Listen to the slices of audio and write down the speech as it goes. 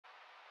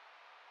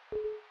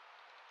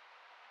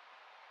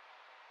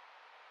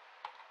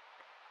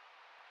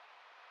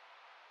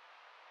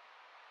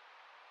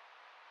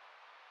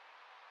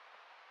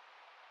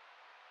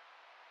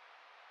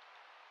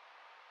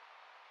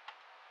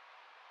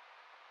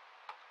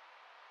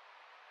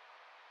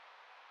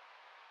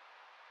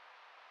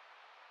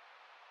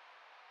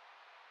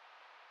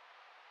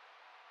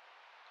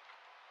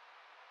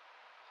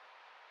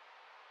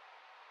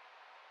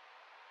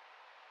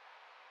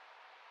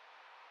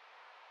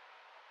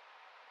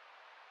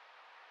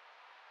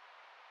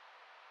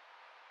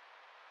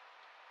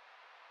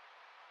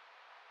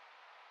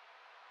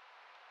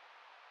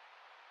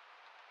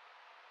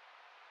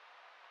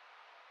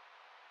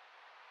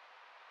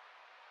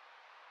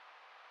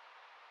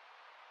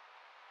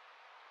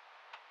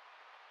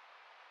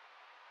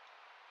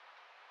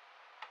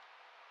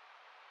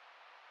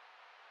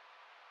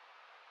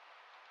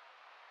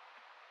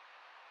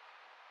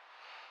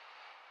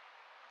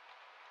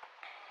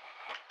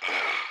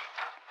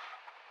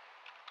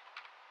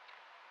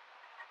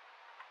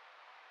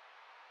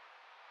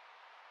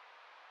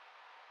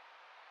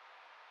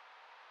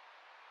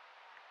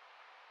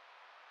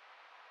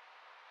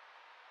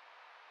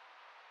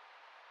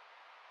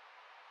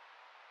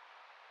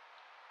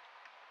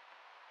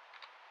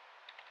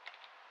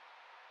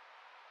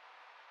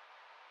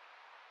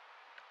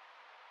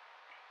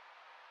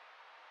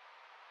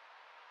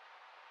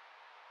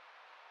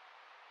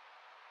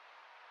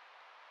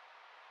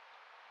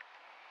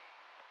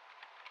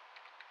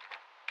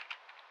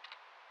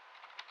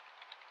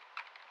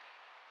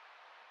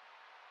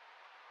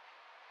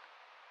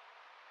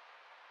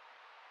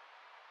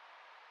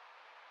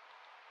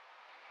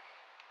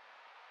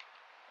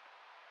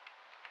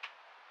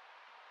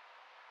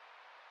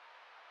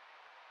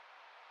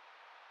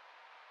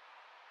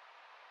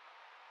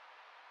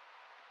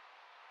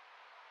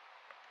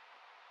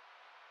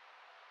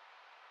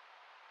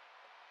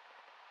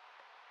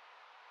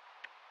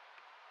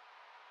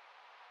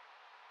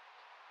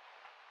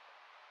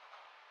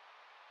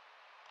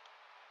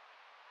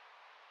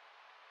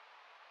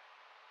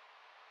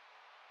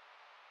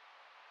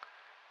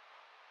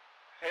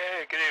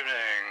Hey, good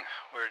evening.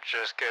 We're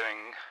just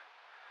getting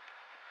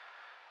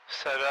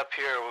set up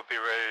here. We'll be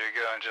ready to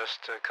go in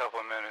just a couple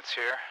of minutes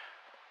here.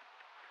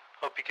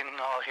 Hope you can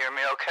all hear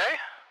me okay.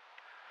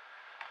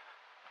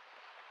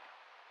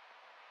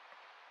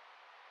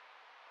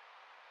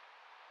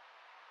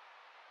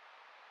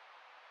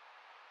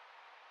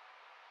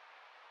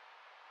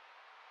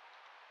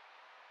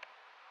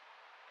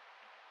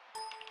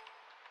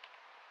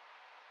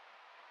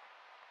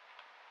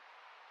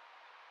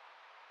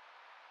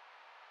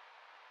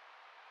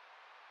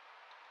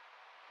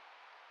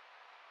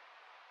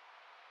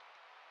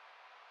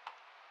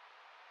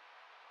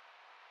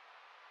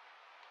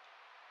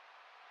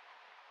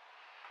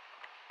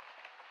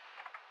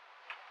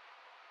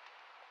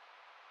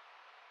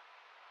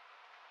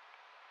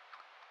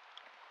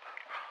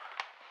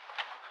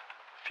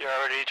 If you're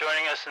already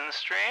joining us in the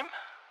stream,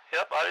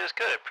 yep, audio is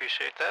good. I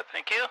appreciate that.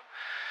 Thank you.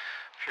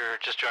 If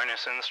you're just joining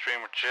us in the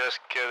stream, we're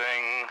just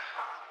getting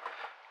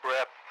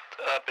wrapped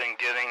up and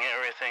getting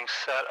everything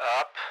set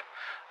up.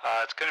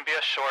 It's going to be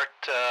a short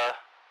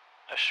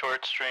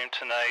stream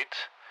tonight,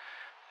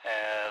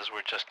 as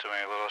we're just doing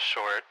a little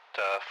short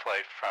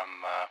flight from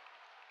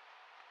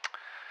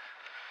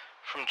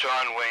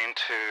John Wayne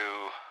to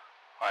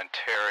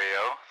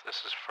Ontario.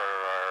 This is for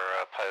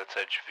our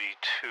Pilot's Edge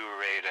V2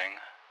 rating.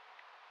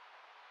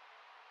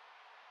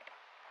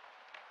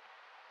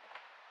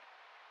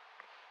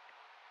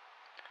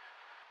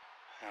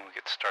 And we'll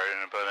get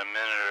started in about a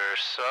minute or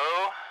so.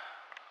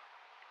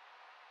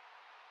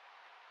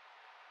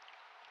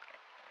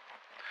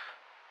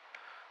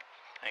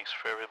 Thanks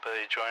for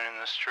everybody joining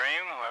the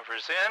stream,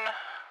 whoever's in. I'm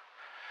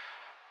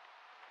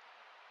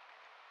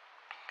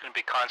going to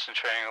be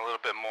concentrating a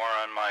little bit more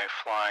on my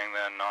flying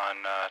than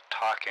on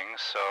talking,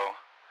 so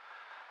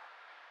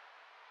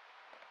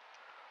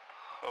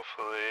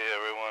hopefully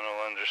everyone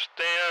will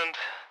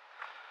understand,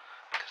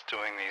 because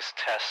doing these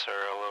tests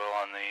are a little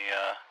on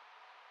the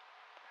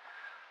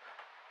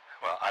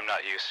well, I'm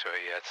not used to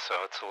it yet, so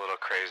it's a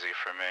little crazy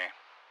for me.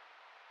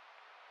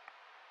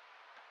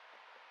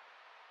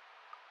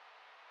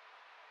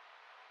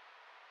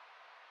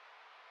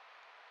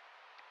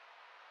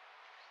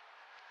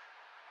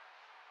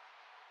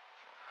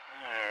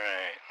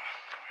 Alright,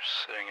 we're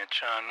sitting at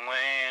John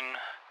Wayne.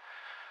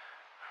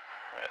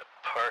 We're at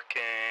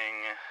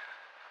parking.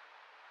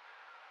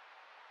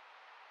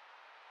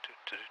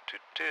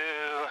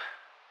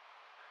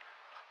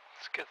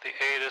 Let's get the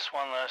ATIS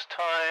one last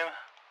time.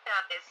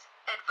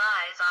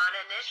 Advise on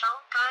initial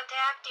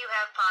contact. You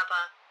have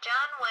Papa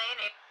John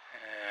Wayne.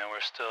 And we're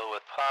still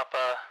with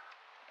Papa.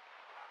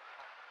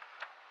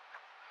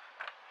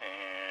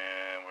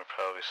 And we're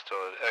probably still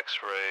at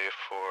X-ray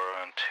for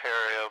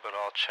Ontario, but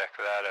I'll check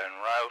that en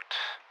route.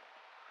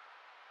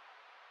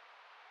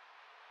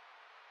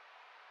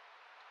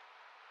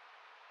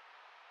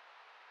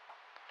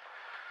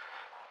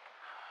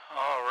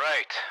 All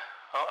right.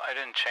 Oh, I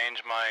didn't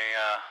change my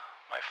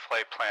my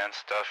flight plan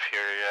stuff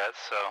here yet,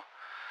 so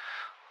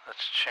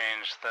let's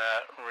change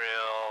that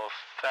real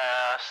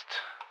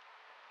fast.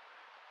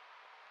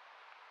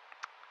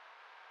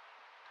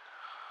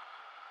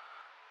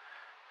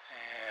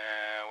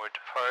 And we're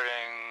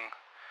departing.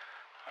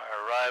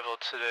 Our arrival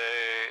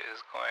today is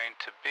going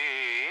to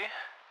be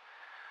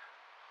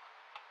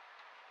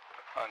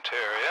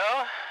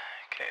Ontario,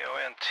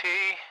 K-O-N-T,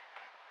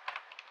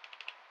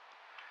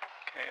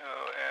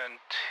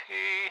 K-O-N-T,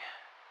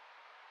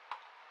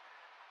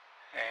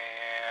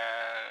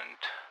 and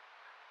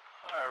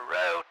our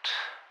route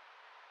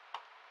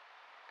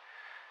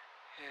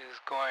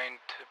is going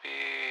to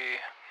be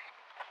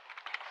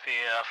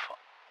VFR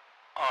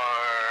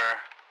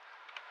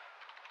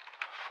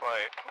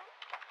flight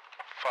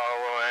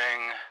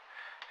following,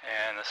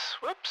 and this,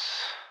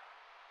 whoops.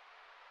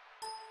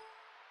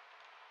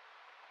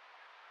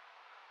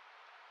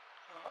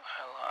 Oh,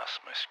 I lost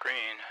my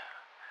screen.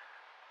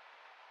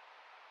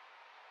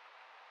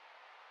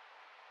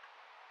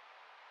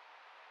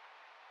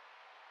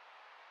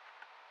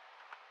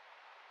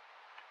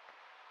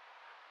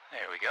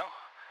 There we go.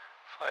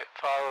 Flight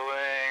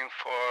following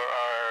for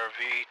our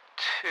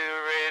V2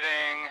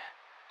 rating.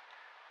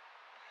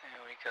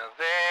 There we go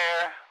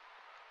there.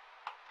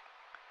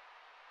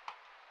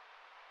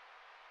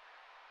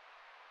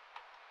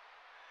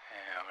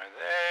 And we're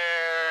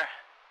there.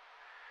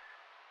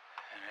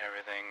 And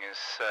everything is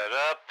set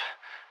up.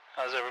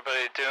 How's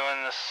everybody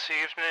doing this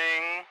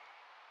evening?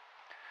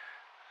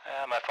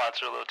 My fonts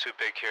are a little too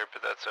big here,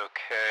 but that's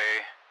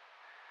okay.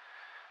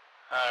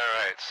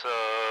 Alright, so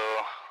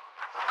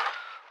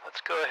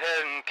let's go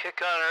ahead and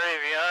kick on our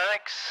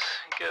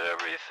avionics, get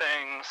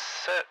everything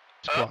set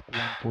up.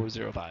 Squawk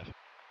 1405.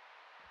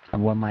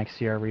 And 1 Mike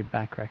Sierra, read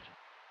back correct.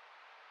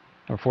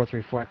 Number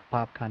 434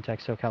 Pop,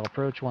 contact SoCal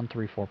approach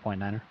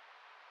 134.9er.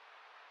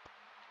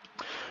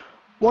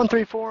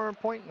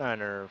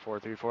 134.9er,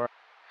 434.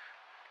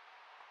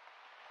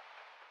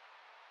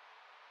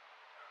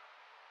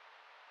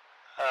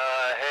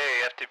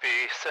 Hey,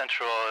 FTP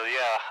Central,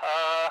 yeah.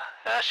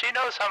 She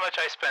knows how much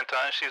I spent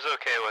on it. She's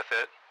okay with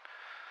it.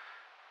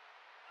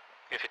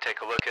 If you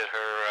take a look at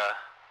her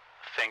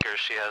fingers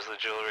she has the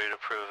jewelry to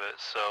prove it.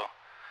 So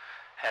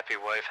happy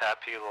wife,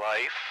 happy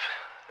life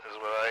is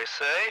what I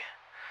say.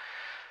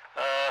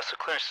 So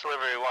clearance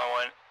delivery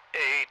 118,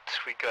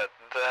 we got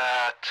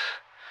that.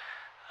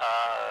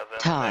 Then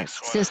the TOS,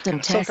 next one system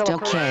is gonna test be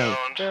okay. ground.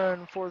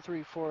 Baron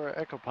 434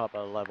 Echo Papa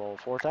level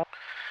 4000.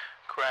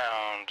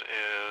 Ground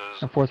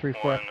is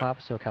 434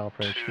 Pop, SoCal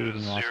approach,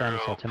 leaving Los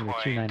Angeles, altimeter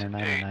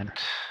 29999.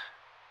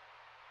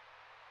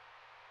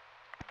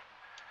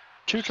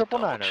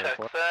 2999 Double check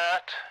for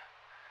that.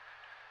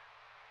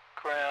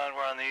 Ground,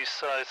 we're on the east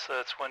side, so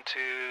that's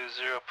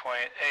 120.8.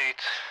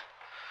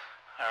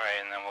 Alright,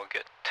 and then we'll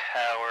get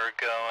tower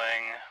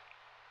going.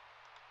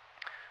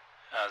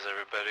 How's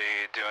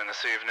everybody doing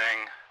this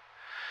evening?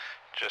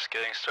 Just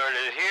getting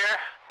started here.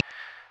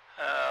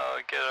 I'll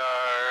get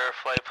our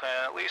flight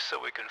plan at least so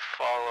we can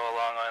follow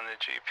along on the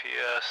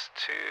GPS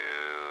to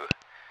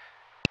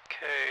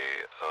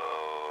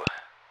KONT,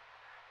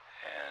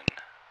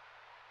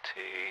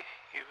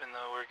 even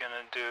though we're going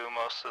to do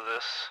most of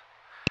this,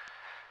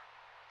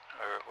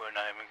 or we're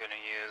not even going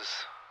to use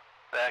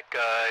that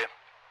guy.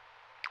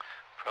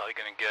 Probably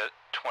going to get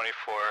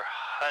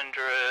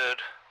 2400.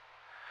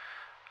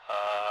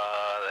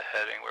 The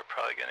heading we're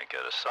probably going to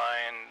get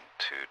assigned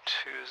to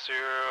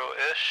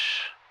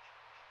 20-ish.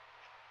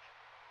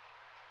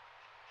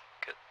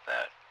 Get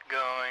that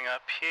going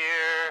up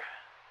here.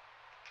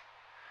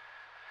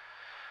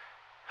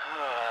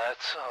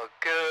 That's all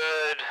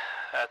good.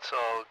 That's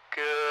all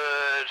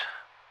good.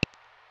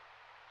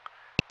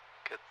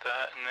 Get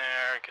that in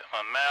there. Get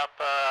my map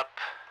up.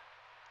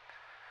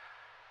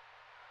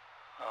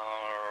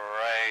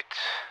 Alright.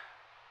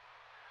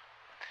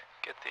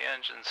 Get the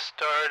engine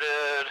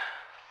started.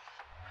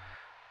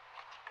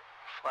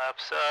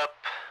 Flaps up.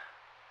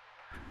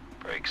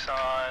 Brakes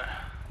on.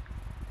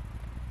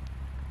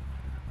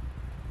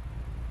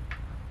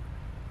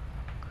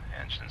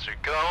 Engines are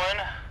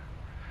going.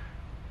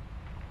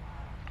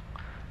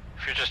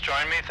 If you're just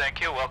joining me, thank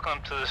you.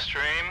 Welcome to the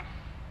stream.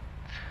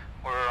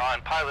 We're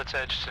on Pilot's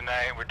Edge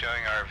tonight. We're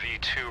doing our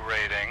V2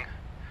 rating.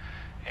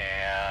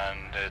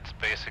 And it's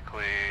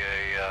basically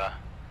a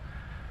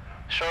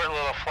short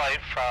little flight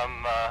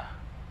from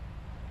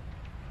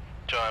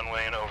John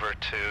Wayne over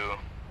to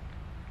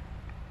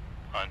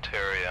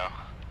Ontario.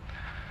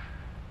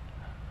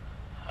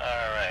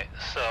 Alright,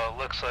 so it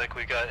looks like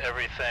we got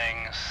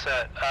everything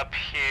set up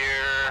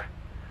here.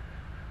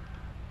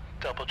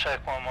 Double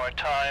check one more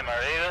time, our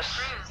ATIS.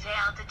 Cruise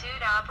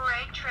altitude,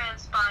 operate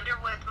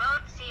transponder with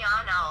mode C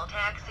on all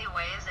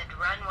taxiways and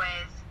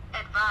runways.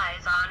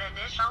 Advise on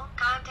initial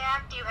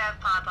contact, you have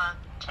Papa.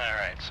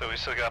 Alright, so we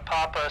still got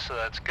Papa, so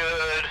that's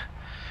good.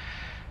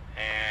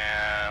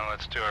 And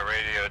let's do our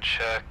radio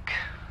check.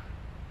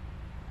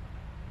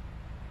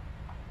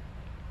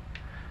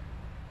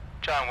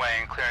 John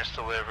Wayne, clearance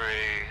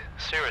delivery,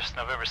 Cirrus,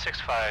 November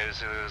 65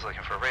 Zulu's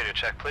looking for a radio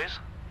check, please.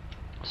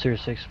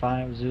 Cirrus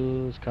 65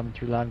 Zulu's coming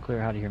through loud and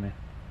clear. How do you hear me?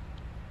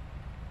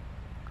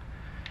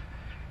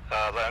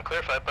 Loud and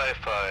clear,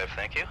 5x5,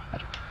 thank you.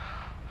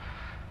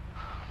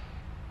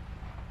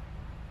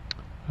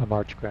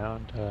 March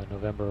ground,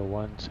 November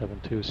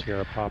 172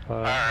 Sierra Papa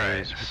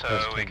Alright, is so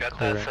we requesting got that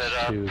clearance set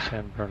up. to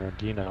San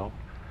Bernardino,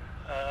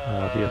 Do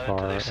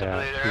VFR they at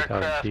simulate 3,000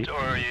 aircraft, feet. or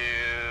are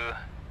you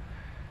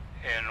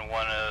in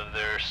one of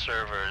their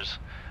servers?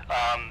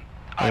 I'm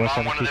on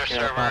one of their 072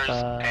 Sierra servers,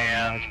 Papa,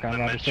 and ground the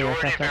Roger, say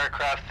majority of aircraft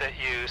aircraft that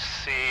you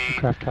see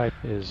Aircraft type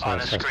is on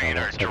the Cessna screen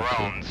are 172.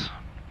 drones.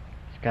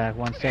 Sky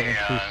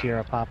 172 And-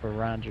 Sierra Papa,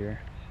 Roger.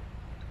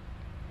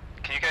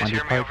 Can you guys On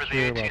hear me over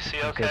the departure, ATC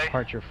well, okay?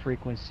 departure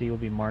frequency will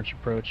be March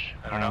approach.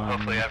 I don't know,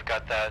 hopefully I've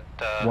got that,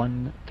 that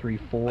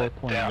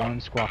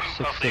 134.1 squawk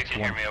Hopefully you can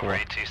hear me over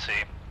 6614.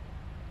 ATC.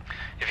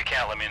 If you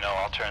can't, let me know.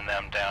 I'll turn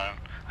them down.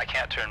 I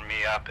can't turn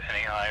me up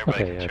any higher, but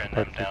I Okay, can turn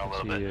them departure down a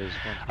little bit. frequency is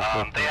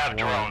They have 134.1,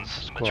 drones.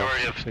 squawk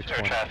Majority of air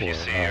traffic you 6614,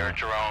 see are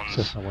drones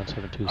Cessna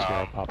 172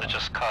 Sierra Papa. that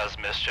just cause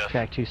mischief.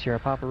 Track 2 Sierra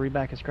Papa,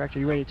 readback is correct. Are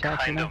you ready to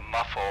taxi Kind now? of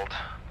muffled.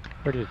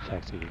 Ready to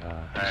taxi to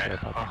Sierra Alright,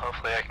 well, Papa.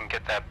 hopefully I can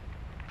get that.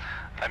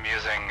 I'm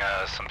using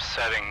some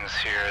settings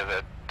here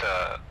that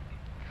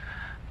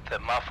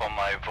that muffle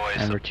my voice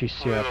Number a 2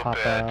 Sierra little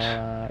bit.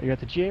 Papa. You're at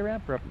the GA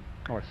ramp or up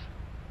north?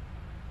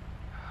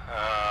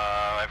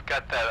 I've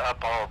got that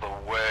up all the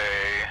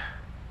way.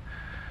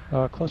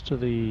 Close to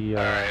the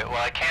Alright,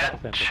 well I can't south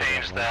end of the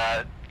change runway.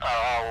 that.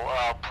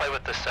 I'll play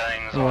with the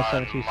settings on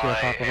 072 Sierra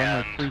my Papa, runway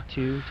end.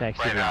 32, taxi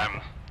Right to now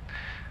Alpha.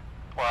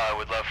 well, I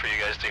would love for you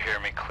guys to hear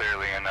me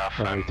clearly enough.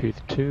 Runway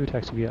 32,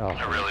 taxi via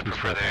Alpha. I really 2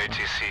 prefer the Sierra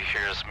Papa. ATC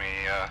hears me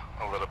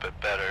a little bit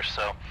better,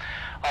 so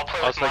I'll play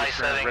with Also, my just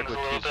remember settings a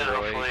Redwood little bit.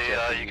 208, Hopefully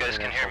Jeff, you guys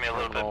can hear me a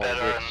little bit International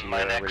better Terminal in my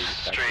with next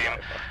Sierra stream.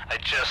 Ready to I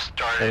just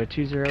started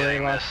 020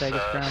 getting Las this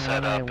Vegas ground,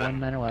 set runway up and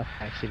 19 left,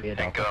 taxi via and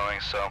Delta. going,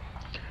 so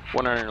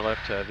 100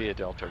 left via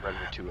Delta,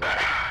 Redwood 208.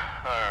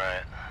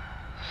 alright,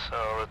 so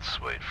let's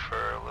wait for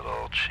a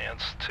little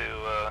chance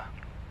to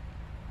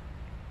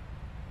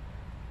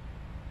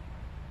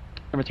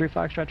Number 3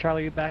 Foxtrot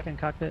Charlie, you back in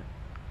cockpit?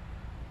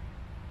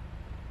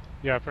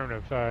 Yeah,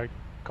 affirmative.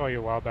 Call you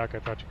a while back. I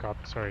thought you called.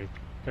 Sorry,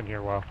 couldn't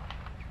hear well.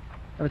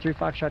 Number 3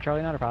 Foxtrot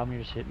Charlie, not a problem,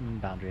 you're just hitting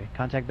boundary.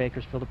 Contact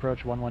Bakersfield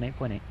approach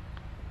 118.8.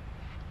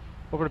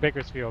 Over to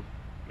Bakersfield,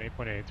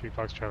 8.8, 3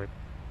 Fox Charlie.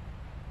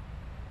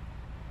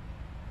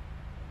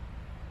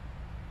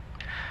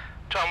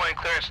 John Wayne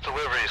clearance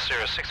delivery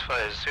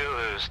 065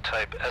 Zulu's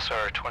type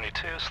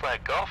SR22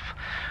 Slag Golf.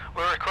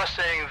 We're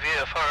requesting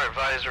VFR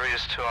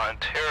advisories to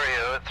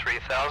Ontario at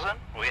 3000.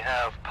 We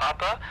have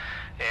Papa,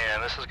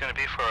 and this is going to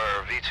be for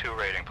our V2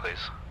 rating, please.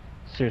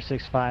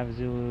 065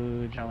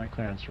 Zulu, John Wayne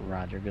clearance,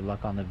 roger. Good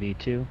luck on the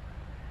V2.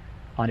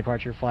 On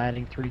departure, fly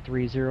heading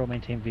 330,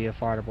 maintain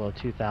VFR to below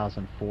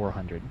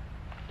 2,400.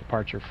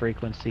 Departure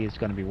frequency is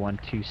going to be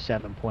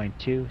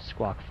 127.2,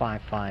 squawk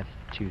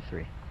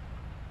 5523.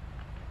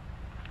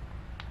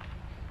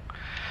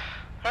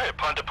 Alright,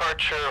 upon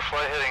departure,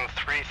 fly heading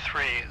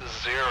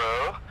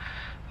 330,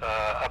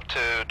 up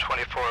to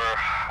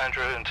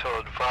 2400 until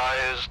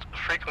advised.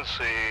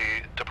 Frequency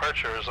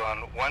departures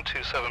on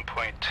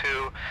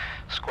 127.2,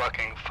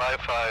 squawking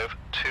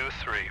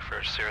 5523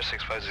 for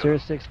 065 Zulu.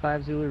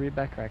 065 Zulu, read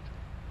back correct.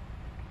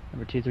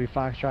 Number 23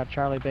 Foxtrot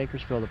Charlie,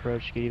 Bakersfield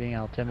approach, good evening,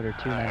 altimeter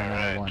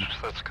 2991.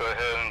 Alright, let's go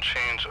ahead and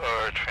change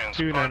our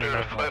transponder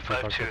to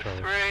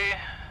 5523.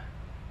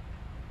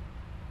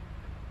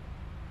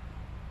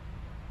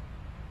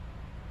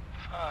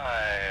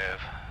 5.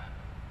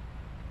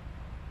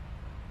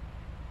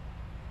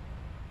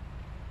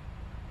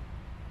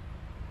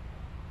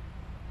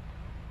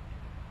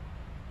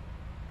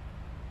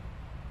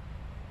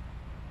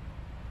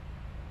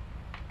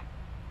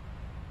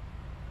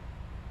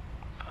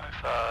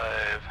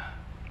 Five,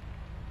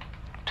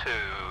 2,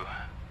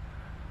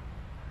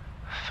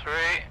 3.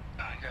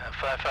 I got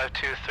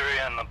 5523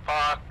 on the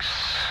box.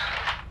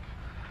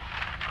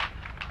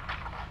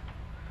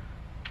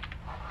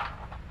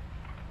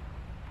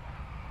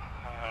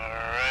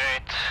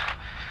 Alright.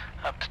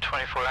 Up to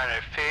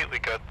 2,400 feet, we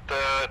got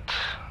that.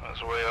 I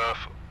was way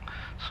off.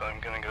 So I'm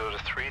gonna go to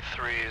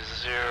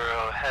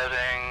 330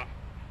 heading.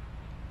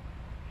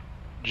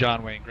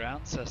 John Wayne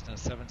ground, Cessna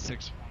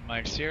 761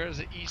 Mike Sierra is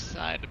the east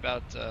side,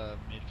 about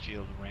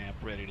midfield ramp,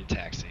 ready to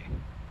taxi.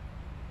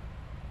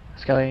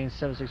 Skyline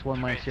 761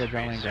 Mike Sierra,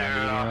 John Wayne ground,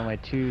 leaving runway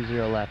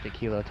 20 left at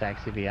Kilo,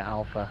 taxi via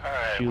Alpha,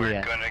 Alright,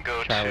 Juliet, we're gonna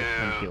go Charlie,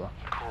 to 1 Kilo.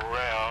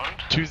 ground.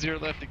 20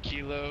 left at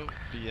Kilo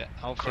via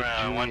Alpha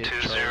Ground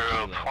Juliet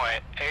Charlie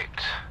 120.8.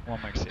 1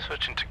 Mike Sierra.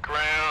 Switching to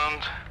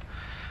ground.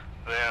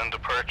 Then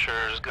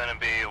departure is going to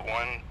be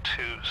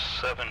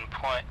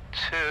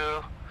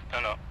 127.2.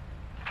 No.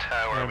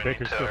 Tower, we need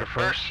Bakersfield tower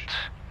approach. first.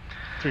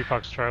 3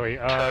 Fox Charlie.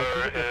 Tower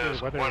Can you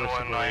is get the weather list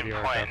of the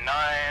radio right now?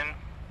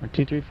 119.9.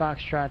 23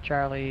 Foxtrot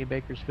Charlie,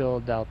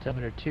 Bakersfield,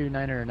 altimeter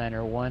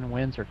 2991,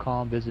 winds are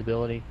calm,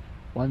 visibility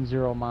 10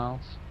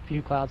 miles,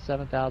 few clouds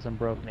 7,000,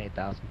 broken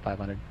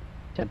 8,500,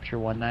 temperature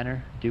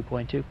 19er, dew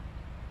point 2.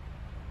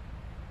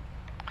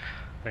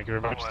 Thank you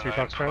very much, 3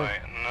 Fox Charlie.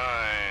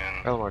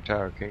 109.9. Palomar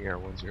Tower, King Air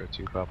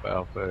 102 Papa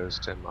Alpha is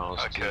 10 miles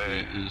to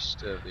Okay. the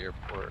east of the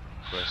airport.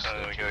 West So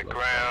of we Juliet. got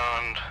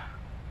ground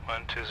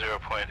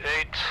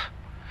 120.8.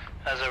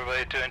 How's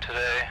everybody doing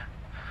today?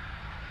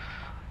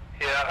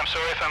 Yeah, I'm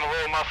sorry if I'm a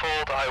little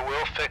muffled. I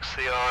will fix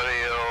the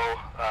audio.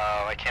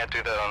 I can't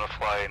do that on the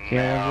fly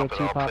now, but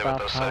 002 I'll pop play with out,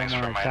 those settings for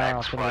Palomar my Tower,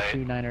 next altimeter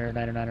flight.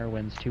 29er,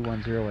 winds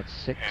 210 at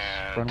 6,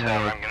 And tower,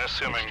 runway, I'm gonna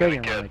assume I'm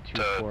Australian gonna runway get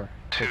 24,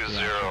 20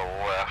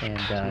 left. and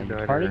Niner,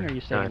 departing, or are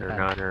you staying in the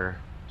Niner, pattern? Niner,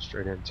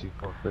 straight in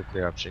 24, click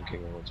the option,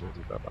 King Air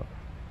 102 Papa Alpha.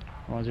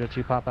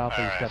 102 pop alpha,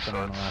 you Alright, stepped so in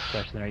on the it's- last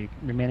question. Are you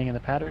remaining in the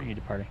pattern, or are you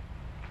departing?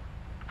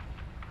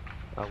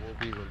 We'll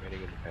be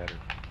remaining in the pattern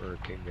for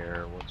King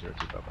Air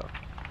 102 Papa Alpha.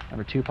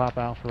 Number 2 pop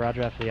alpha,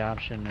 roger after the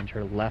option,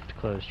 enter left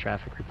closed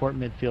traffic, report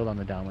midfield on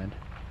the downwind.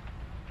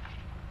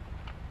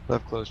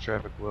 Left close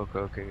traffic,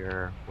 Wilco, King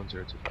Air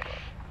 102 Papa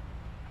Alpha.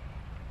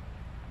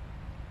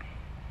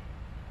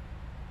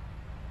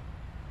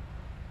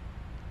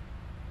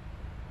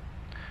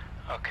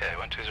 Okay, 120.8.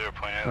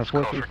 Number Let's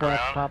call 43 for flat,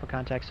 ground. Papa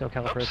contact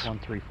SoCal approach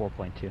Oops.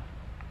 134.2.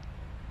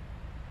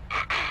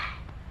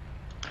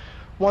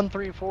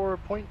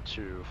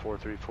 134.2,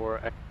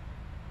 434.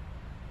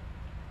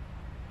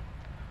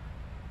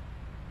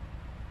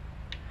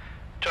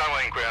 John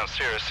Wayne ground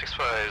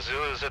 065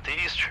 Zulu is at the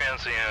East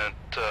Transient,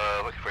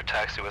 looking for a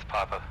taxi with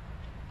Papa.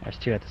 There's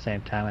 2 at the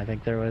same time. I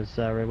think there was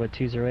Redwood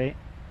 208.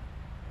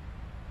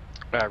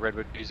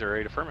 Redwood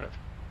 208, affirmative.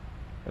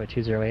 Redwood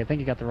 208. I think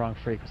you got the wrong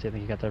frequency. I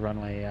think you got the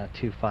runway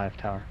 25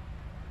 tower.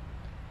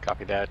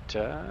 Copy that,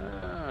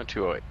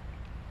 208.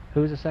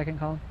 Who was the second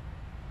calling?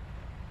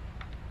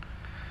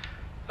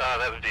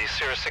 That would be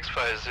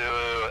 065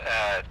 Zulu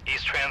at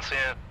East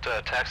Transient,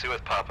 taxi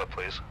with Papa,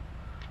 please.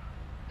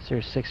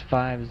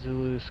 065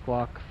 Zulu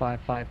squawk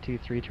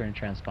 5523, turn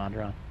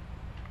transponder on.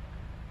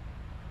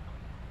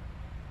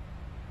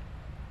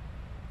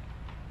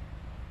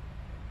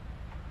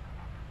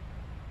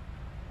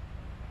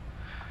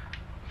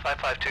 Five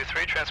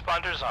 5523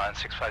 transponders on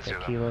 650.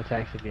 Okay, Kilo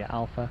taxi via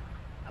Alpha,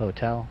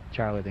 Hotel,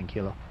 Charlie then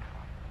Kilo.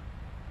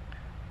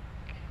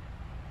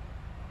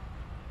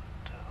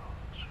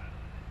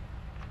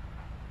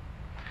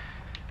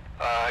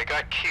 I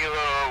got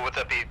Kilo, would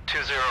that be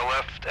 20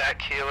 left at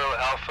Kilo,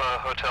 Alpha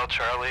Hotel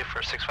Charlie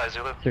for 65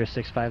 Zulu?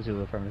 065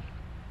 Zulu, affirmative.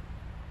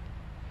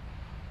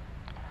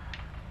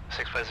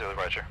 65 Zulu,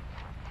 roger.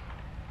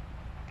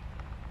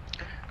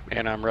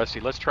 And I'm Rusty.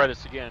 Let's try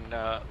this again.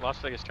 Las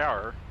Vegas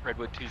Tower,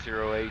 Redwood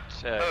 208.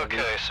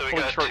 Okay, so we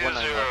got 20 20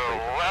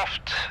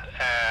 left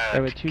at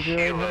Redwood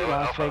 208, Kilo,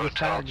 Las Alpha Vegas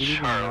Hotel Tower, good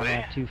evening,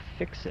 runway Charlie.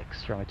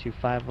 256, runway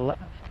 25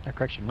 left,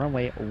 correction,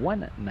 runway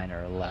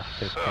 19 left.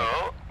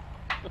 So,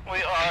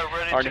 we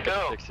are ready to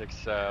go.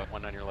 66,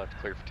 19 left,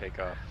 clear for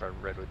takeoff.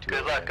 Redwood 208.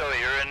 Good luck, go.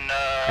 You're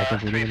I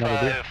think we in need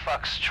another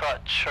 35 Foxtrot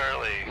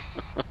Charlie.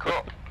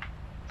 Cool.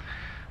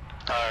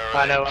 Alright.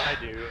 I know I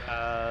do.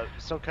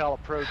 SoCal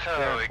approach, So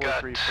bearing we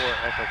got- 434,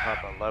 Echo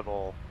Papa,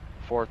 level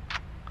 4.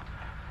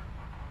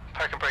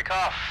 Park and break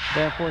off.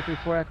 Bear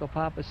 434 Echo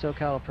Papa,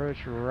 SoCal approach,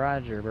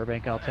 roger.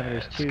 Burbank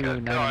altimeters Let's get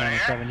going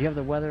 2997. Do you have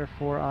the weather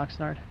for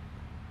Oxnard?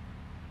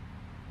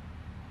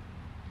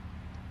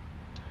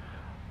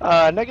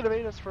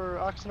 -8 is for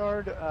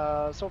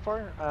Oxnard so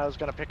far. I was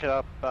going to pick it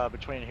up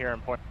between here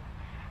and Point.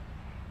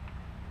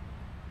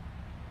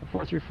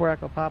 434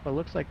 Echo Papa,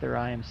 looks like they're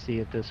IMC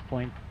at this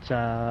point.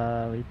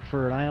 You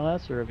prefer an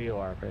ILS or a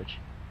VOR approach?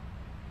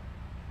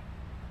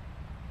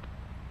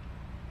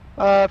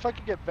 If I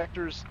could get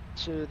vectors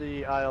to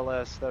the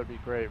ILS, that would be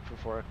great for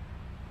 4.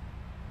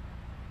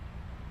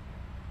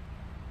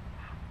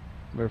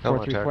 We're Hello,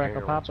 434 Tower Echo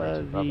Hangar Papa,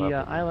 122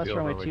 the Papa, ILS field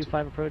runway runway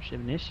 25 approach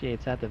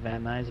initiates at the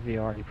Van Nuys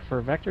VOR. Do you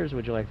prefer vectors or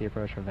would you like the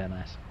approach from Van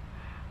Nuys?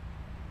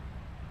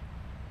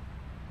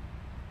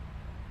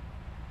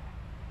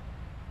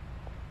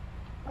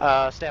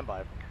 Stand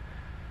by.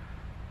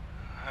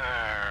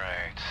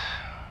 Alright.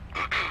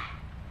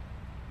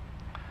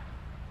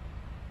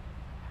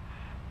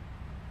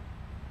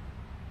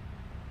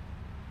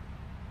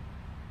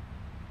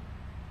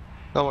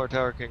 Belmar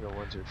Tower, King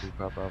 102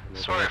 Papa Alpha.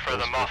 Sorry for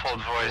the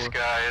muffled voice,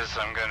 guys.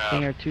 I'm Hangar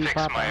gonna 2 fix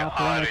Papa my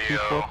Alpha, runway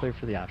 24, audio clear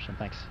for the option,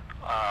 thanks.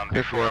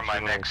 before my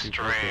next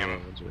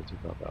stream. 102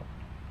 Papa Alpha.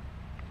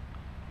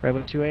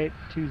 Redwood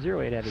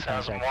 208 heavy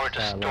Sounds contact. more left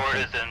distorted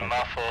base, than thank you.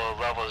 muffled.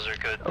 Levels are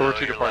good Over though. to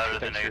You're departure. louder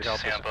than Thanks for your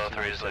AGC help. on both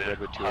are This is easily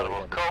Redwood 208 audible.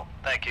 heavy. Cool.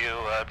 Thank you.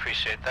 I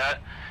appreciate that.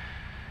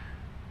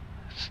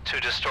 It's too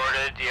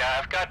distorted. Yeah,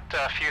 I've got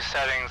a few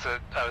settings that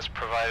I was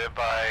provided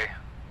by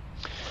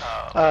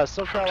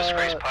from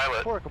Disgraced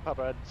Pilot. 4 Echo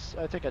Papa,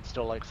 I think I'd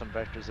still like some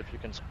vectors if you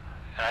can.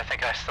 And I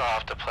think I still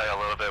have to play a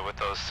little bit with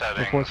those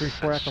settings.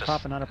 434 It's Echo just-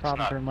 Papa, not a it's problem.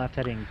 not Turn left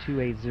heading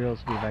 280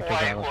 to be vector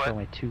quite ILS what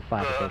runway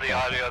 25 at the Oakland.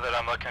 audio that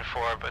I'm looking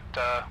for, but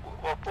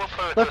we'll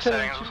play with Left those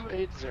heading settings.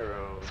 280.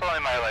 It's only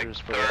my like Here's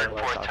for third, ILS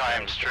fourth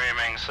time outside.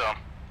 streaming, so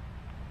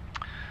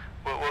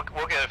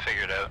we'll get it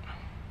figured out.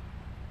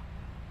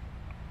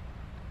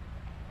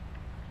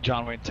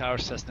 John Wayne Tower,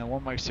 Cessna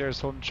 1 Mike Sierra,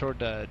 holding short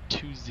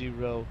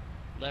 20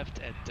 left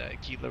at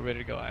Kilo, ready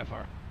to go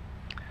IFR.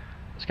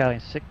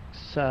 Skylane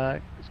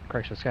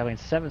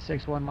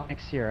 761 Mike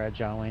Sierra,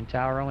 John Wayne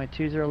Tower, runway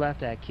 20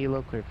 left at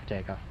Kilo, clear for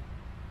takeoff.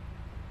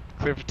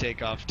 Clear for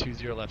takeoff,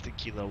 20 left at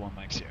Kilo, 1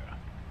 Mike Sierra.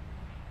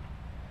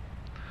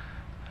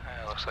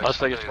 Looks like Las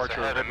Vegas somebody's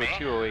departure, ahead of Redwood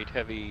me. 208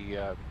 heavy,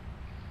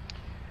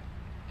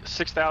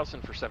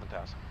 6,000 for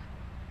 7,000.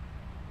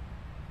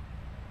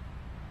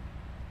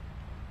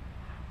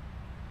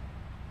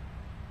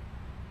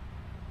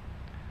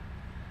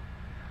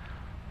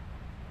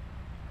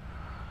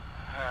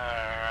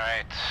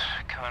 Alright,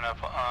 coming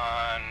up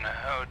on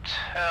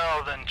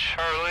Hotel, then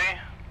Charlie.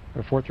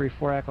 Or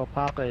 434 Echo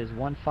Papa is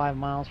 15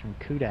 miles from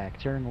Kudak.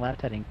 Turn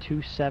left heading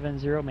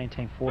 270,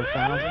 maintain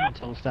 4,000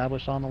 until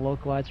established on the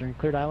localizer and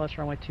cleared ILS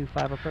runway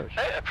 25 approach.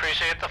 Hey,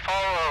 appreciate the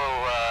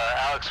follow,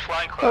 Alex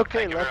Flying Club. Okay,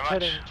 Thank you very left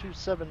much. heading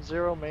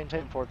 270,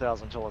 maintain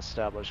 4,000 until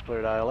established.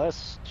 Cleared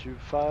ILS,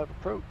 25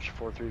 approach,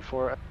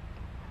 434.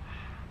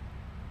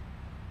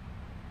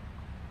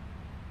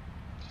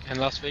 And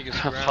Las Vegas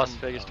ground. Las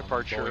Vegas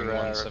departure, Boeing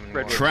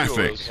Redwood 171.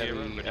 Traffic.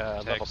 Heavy,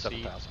 level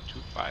Taxi 7,000.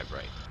 25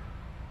 right.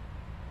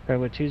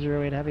 Redwood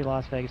 208 heavy,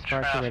 Las Vegas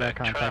departure, radar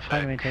contact, traffic.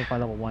 plan to maintain flight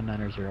level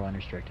 190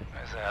 unrestricted.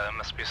 That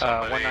must be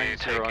somebody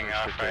 190 taking off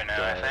unrestricted, right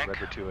now, I think.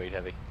 Redwood 28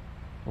 heavy.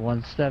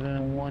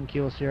 171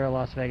 Kilo Sierra,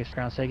 Las Vegas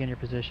ground, say again your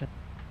position.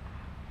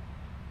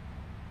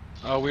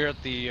 We're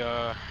at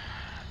the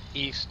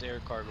east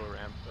air cargo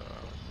ramp,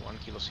 1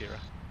 Kilo Sierra.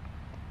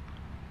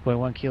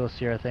 1 Kilo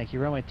Sierra, thank you.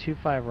 Runway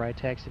 25 right,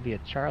 taxi via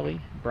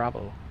Charlie,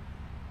 Bravo.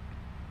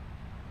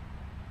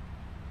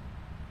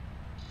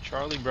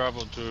 Charlie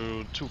Bravo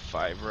to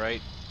 25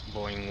 right,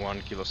 Boeing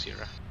 1 Kilo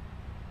Sierra.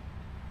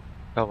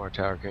 Belmar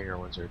Tower, King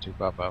 102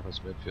 Papa Alpha,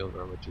 midfield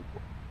runway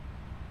 24.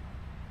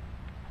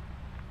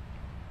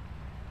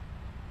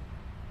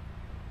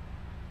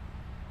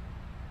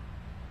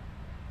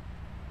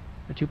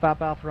 The 2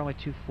 Papa Alpha, runway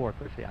 24,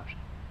 clear for the option.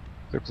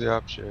 Clear for the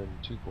option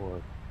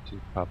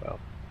 242 Papa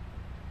Alpha.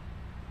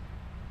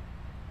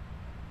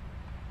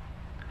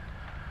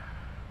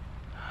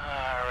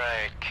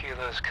 Alright,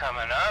 Kilo's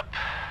coming up.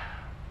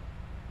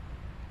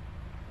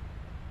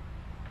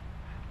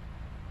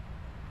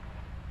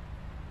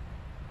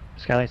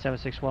 Skylane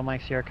 761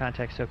 Mike Sierra,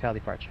 contact SoCal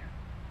departure.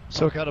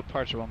 SoCal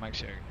departure, 1 Mike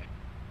Sierra.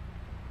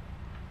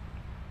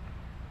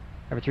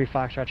 Number 3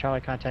 Foxtrot Charlie,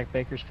 contact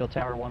Bakersfield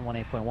Tower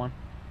 118.1.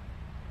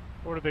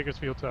 Order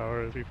Bakersfield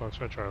Tower, 3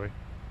 Foxtrot Charlie.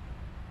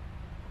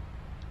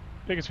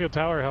 Bakersfield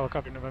Tower,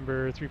 helicopter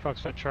November 3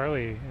 Foxtrot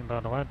Charlie,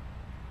 inbound to land.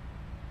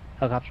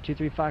 Helicopter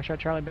 23 Foxtrot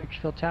Charlie,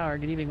 Bakersfield Tower,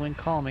 good evening, wind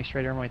call, make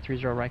straight runway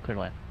 30 right, clear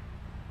to land.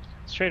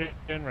 Straight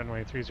in,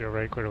 runway 30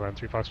 right, clear to land,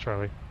 3 Fox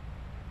Charlie.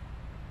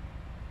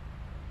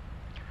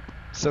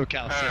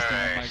 SoCal System,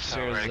 Alright, Mike so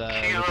Sierra's right,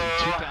 within Kilo.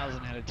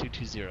 2000, headed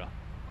 220.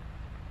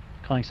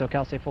 Calling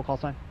SoCal, stay full call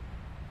sign.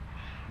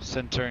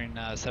 Centering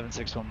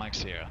 761 Mike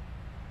Sierra.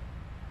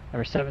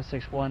 Number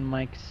 761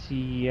 Mike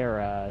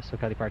Sierra,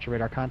 SoCal departure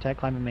radar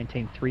contact, climb and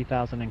maintain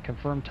 3000 and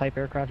confirm type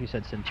aircraft, you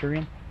said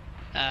Centurion?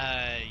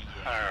 Yeah.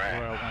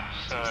 Alright,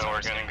 so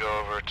we're gonna go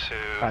over to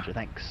Roger,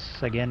 thanks.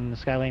 Again,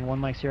 Skylane 1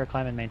 Mike Sierra,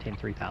 climb and maintain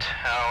 3000.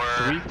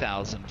 Tower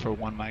 3000 for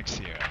 1 Mike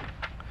Sierra.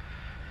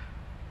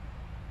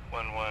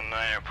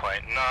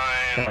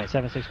 119.9. Alright,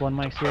 761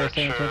 Mike Sierra,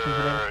 same intention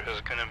for them. Departure is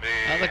gonna be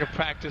I'd like a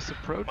practice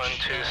approach.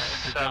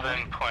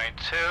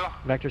 127.2.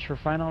 Vectors for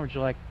final, or would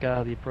you like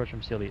the approach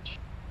from Seal Beach?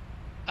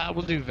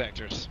 We'll do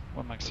vectors.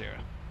 1 Mike Sierra.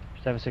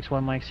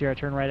 761 Mike Sierra,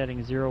 turn right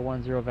heading 010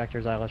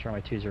 vectors, ILS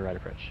runway 20 right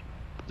approach.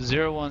 010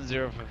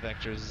 for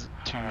vectors.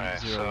 20. Alright,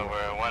 so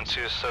we're at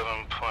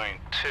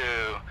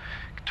 127.2.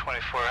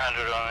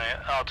 2400 on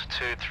the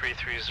altitude,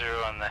 330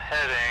 on the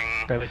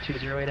heading. Redwood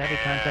 208 heavy,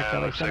 contact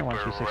LA Center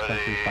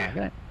 126.35.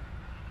 Good night.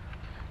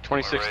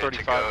 2635 We're ready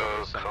to go.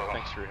 Redwood Center. Cool.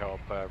 Thanks for your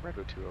help,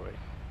 Redwood 208.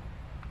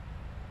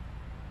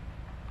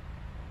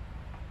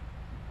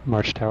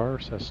 March Tower,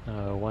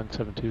 Cessna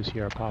 172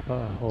 Sierra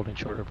Papa, holding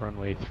short of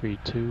runway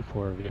 32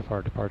 for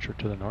VFR departure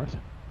to the north.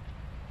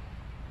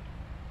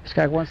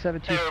 Sky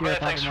 172 Hey Sierra everybody,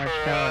 Papa, thanks March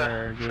for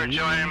Tower.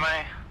 joining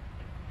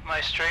my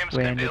stream. It's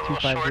going Wind to be a little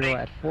shorty. 250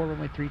 at 4,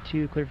 runway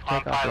 32, clear for On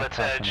takeoff, left pilot's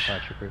cross on edge.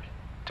 departure approved.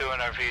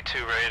 Doing our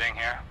V2 rating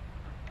here.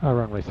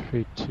 Runway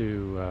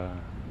 32,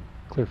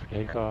 clear for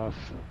takeoff,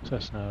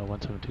 Cessna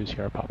 172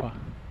 Sierra Papa.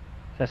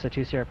 Cessna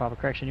 2 Sierra Papa,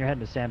 correction, you're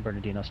heading to San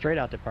Bernardino. Straight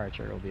out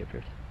departure will be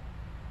approved.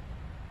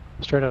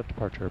 Straight out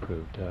departure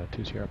approved,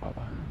 2 Sierra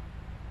Papa.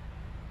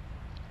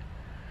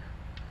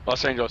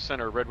 Los Angeles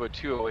Center, Redwood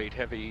 208,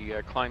 heavy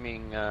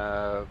climbing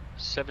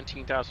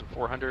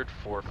 17,400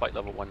 for flight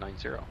level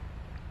 190.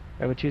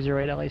 Redwood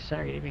 208 LA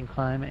Center, good evening,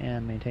 climb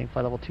and maintain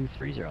flight level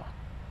 230.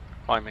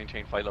 Climb,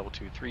 maintain flight level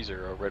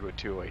 230, Redwood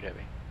 208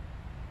 heavy.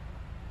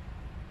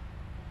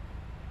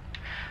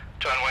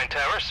 John Wayne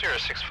Tower, Sierra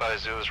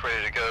 650 is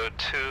ready to go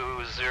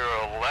 20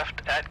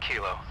 left at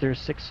Kilo.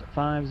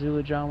 065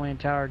 Zulu John Wayne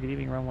Tower, good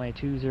evening, runway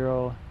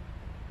 20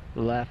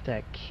 left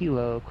at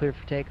Kilo, clear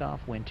for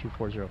takeoff, wind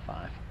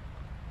 2405.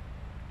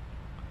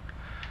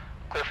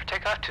 Clear for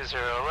takeoff, 20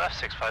 left,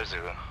 650.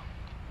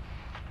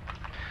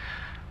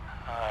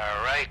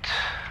 Alright.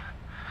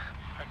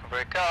 I can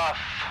break off.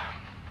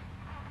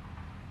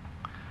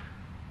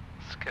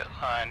 Let's get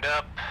lined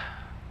up.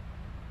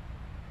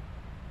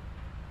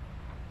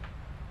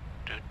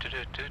 Do do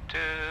do do do.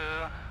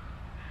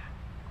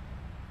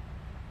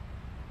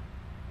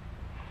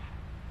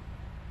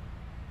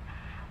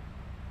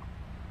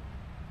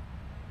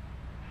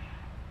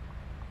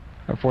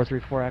 Our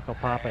 434 Echo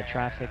Papa,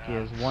 traffic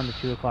is 1 to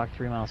 2 o'clock,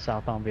 3 miles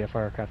southbound VFR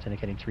aircraft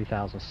indicating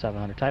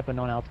 3,700. Type of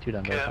known altitude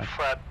on Get verify.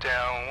 flap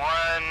down 1.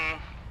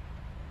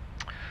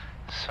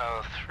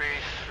 So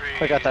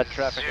 330. I got that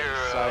traffic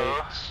in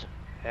sight.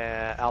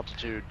 And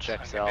altitude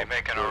checks I'm gonna out. be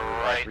making to, a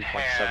right 3.7.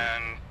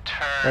 hand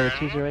Redwood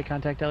turn. 208,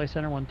 contact LA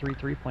Center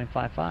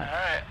 133.55.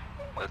 Alright,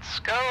 let's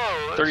go.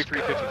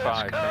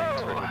 3355,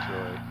 thanks, Redwood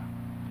 208.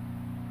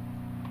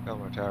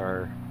 Elmore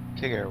Tower,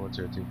 King Air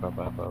 102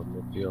 Papa,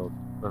 midfield,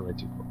 runway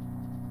 24.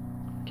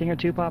 King Air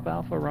 2 Pop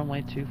Alpha,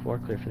 runway 24,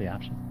 clear for the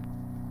option.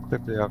 Clear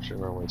for the option,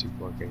 runway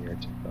 24, King Air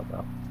 2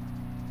 Papa.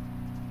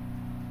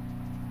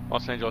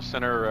 Los Angeles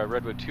Center,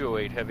 Redwood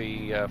 208,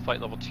 heavy flight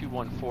level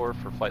 214 for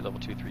flight level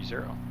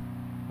 230.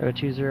 Redwood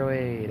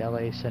 208,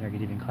 LA Center,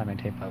 good evening, climb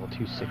maintain flight level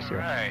 260.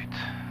 Alright,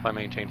 Climb,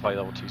 maintain flight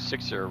level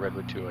 260,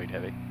 Redwood 208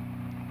 heavy.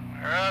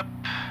 we're up.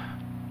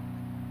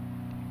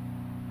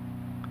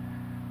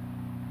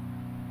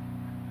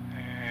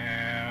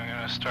 And we're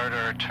gonna start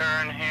our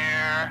turn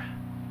here.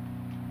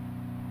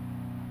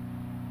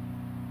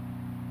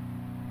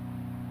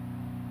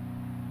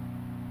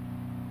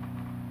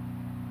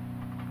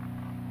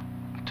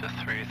 To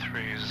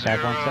 330. Tag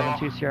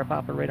 172 Sierra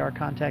Papa, radar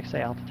contact,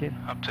 say altitude.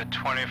 Up to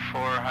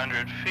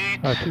 2,400 feet.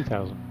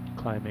 2,000,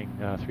 climbing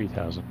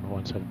 3,000,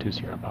 172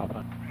 Sierra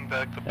Papa. Bring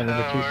back the And then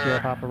the 2 Sierra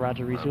power. Papa,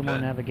 roger, resume Okay.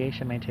 on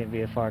navigation, maintain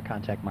VFR,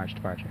 contact March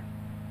departure.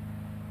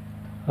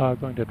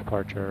 Going to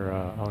departure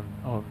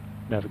on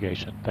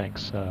navigation,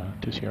 thanks,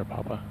 2 Sierra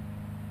Papa.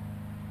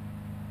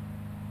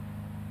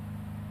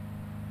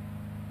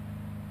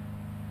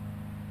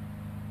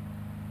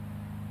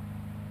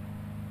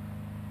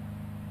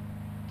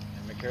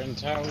 McCarran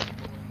Tower,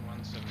 Boeing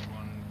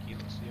 171 Kilo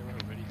Sierra,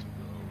 ready to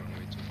go,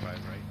 runway 25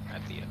 right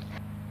at the end.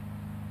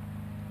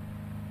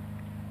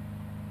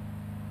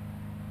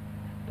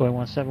 Boeing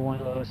 171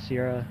 Low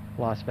Sierra,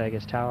 Las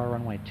Vegas Tower,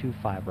 runway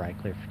 25 right,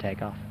 clear for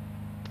takeoff.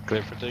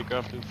 Clear for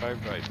takeoff,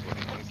 25 right,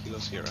 Boeing 1 Kilo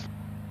Sierra.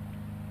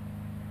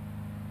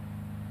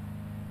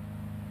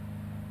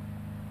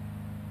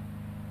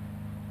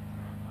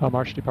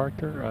 March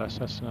departure,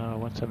 Cessna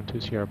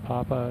 172 Sierra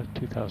Papa,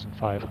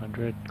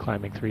 2,500,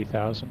 climbing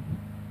 3,000.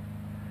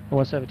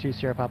 172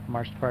 Sierra Papa,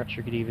 March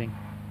departure, good evening.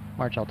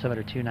 March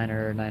altimeter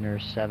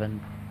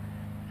 29997.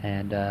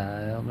 And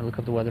let me look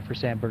up the weather for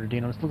San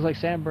Bernardino. This looks like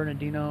San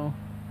Bernardino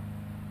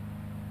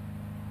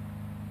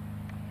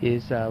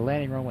is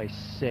landing runway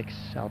 6.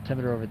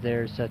 Altimeter over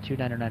there is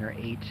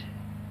 29908.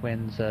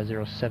 Winds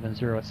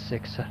 070 at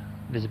 6.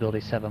 Visibility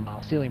 7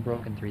 miles. Ceiling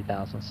broken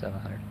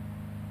 3,700.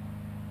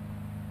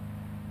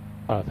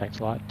 Thanks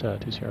a lot, 2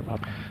 Sierra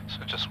Papa.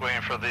 So just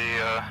waiting for the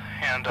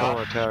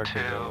handoff tower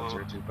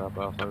to to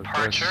Papa.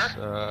 departure.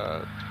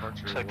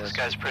 Departure. Looks like this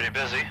guy's pretty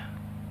busy.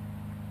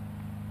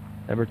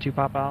 Number 2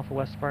 Papa Alpha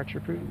West departure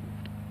approved.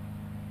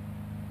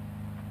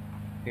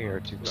 Here,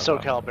 2 Papa.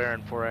 SoCal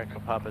Baron 4 Echo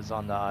Papa is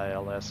on the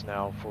ILS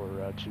now for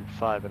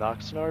 25 at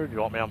Oxnard. Do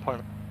you want me on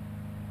point?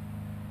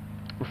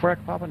 Before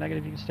Echo Papa,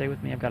 negative, you can stay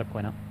with me. I've got a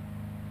point out.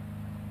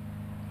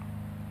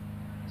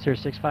 Sierra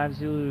 65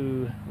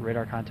 Zulu,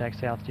 radar contact,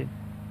 stay altitude.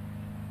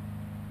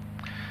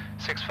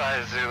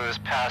 65 Zulu is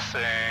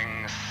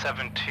passing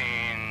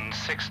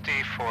 1760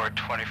 for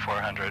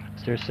 2400.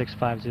 Sierra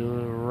 65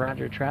 Zulu,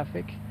 roger,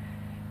 traffic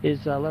is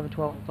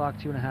 11:12 o'clock,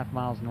 2.5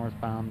 miles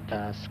northbound,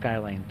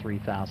 Skylane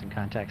 3000,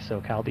 contact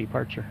SoCal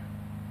departure.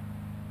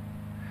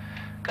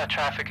 Got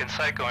traffic in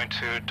sight going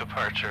to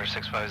departure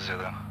 65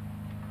 Zulu.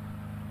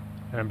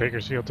 And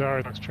Bakersfield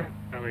Tower, Foxtrot,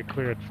 we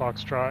clear at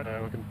Foxtrot,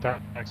 looking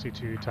taxi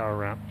to tower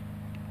ramp.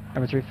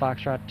 Number 3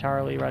 Foxtrot,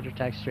 Charlie, roger,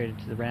 taxi straight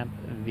into the ramp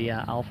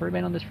via Alpha.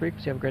 Remain on this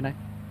frequency, have a great night.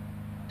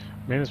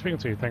 Remain on this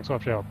frequency, thanks a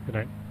lot for your help, good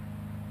night.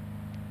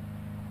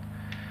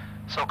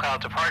 SoCal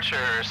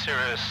departure,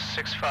 Sirius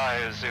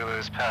 65 Zulu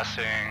is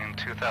passing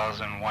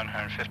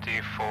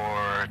 2,150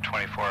 for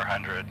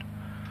 2,400.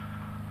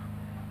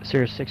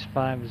 Sirius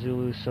 65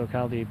 Zulu,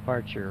 SoCal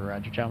departure,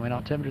 roger, John Wayne,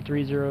 altimeter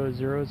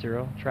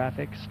 3000,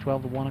 traffic's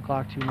 12 to 1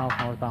 o'clock, 2 miles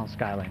northbound,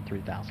 Skylane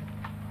 3000.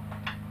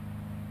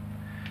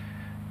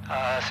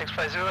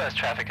 65 Zulu has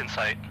traffic in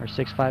sight. Or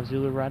 65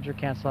 Zulu, roger,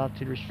 cancel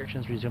altitude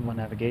restrictions, resume on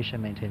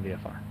navigation, maintain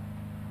VFR.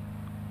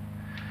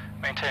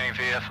 Maintaining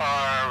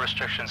VFR,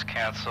 restrictions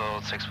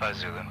canceled, 65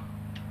 Zulu.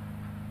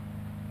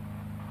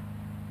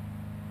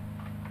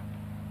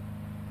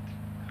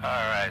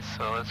 Alright,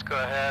 so let's go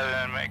ahead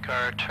and make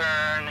our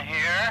turn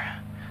here.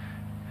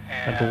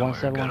 And Number we're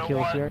 171 gonna Kilo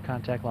want- Sierra,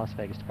 contact Las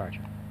Vegas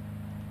departure.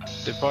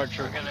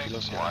 Departure. We're gonna Kilo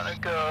Sierra.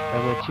 want to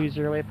Level go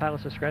 208,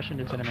 pilot's discretion,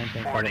 descend and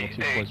maintain flight level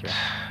 240.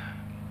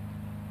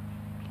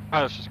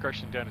 Pilot's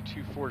discretion down to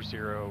 240,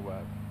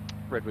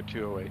 Redwood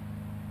 208.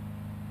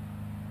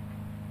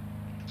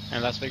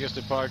 And Las Vegas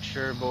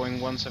departure, Boeing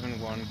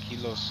 171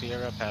 Kilo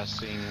Sierra,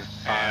 passing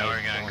 5. And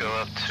we're going to go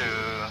up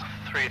to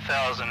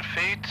 3,000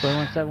 feet. Boeing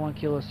 171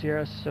 Kilo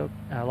Sierra,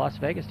 Las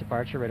Vegas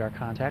departure, radar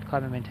contact,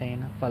 climb and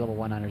maintain flight level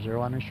 190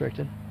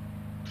 unrestricted.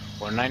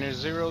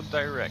 190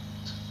 direct,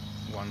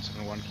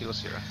 171 Kilo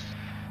Sierra.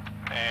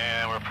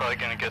 And we're probably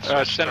going to get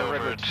switched Center over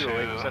Redwood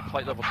 208, was to that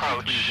flight level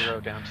approach.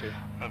 230 down to?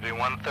 It'll be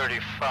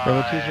 135.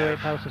 Level 208,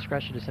 pilot's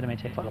discretion, descend and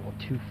maintain flight level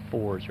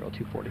 240,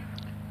 240.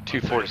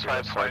 240, sorry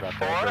about 35.4.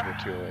 that, Redwood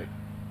 208.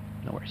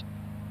 No worries.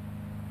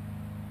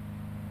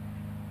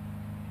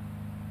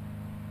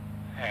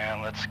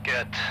 And let's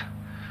get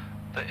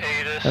the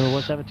ATIS. Level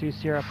 172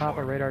 Sierra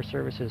Papa, radar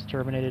services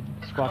terminated.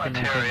 Squawking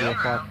maintain Ontario.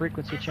 VFR,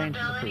 frequency change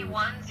is Visibility approved.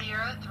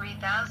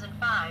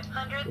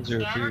 103,500. 02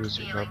 Scanner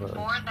Sierra ceiling Papa.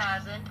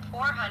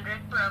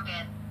 4,400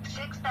 broken.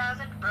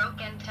 6,000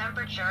 broken.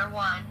 Temperature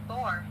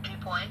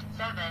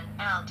 142.7.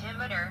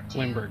 Altimeter 2.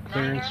 Lindbergh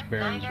clearance,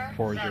 bearings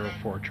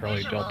 404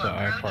 Charlie Delta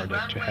IFR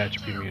to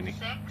Hatchby Muni.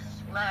 6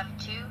 left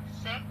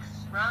 26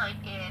 right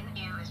in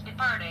use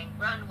departing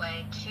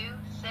runway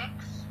 26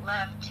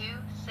 left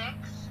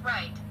 26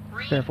 right.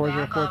 Bear Read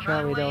 404 back all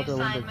Charlie runway Delta,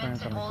 Lindbergh assignments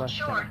clearance and on hold request.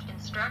 short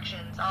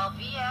instructions. All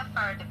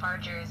VFR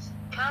departures.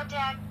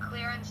 Contact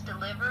clearance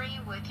delivery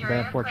with your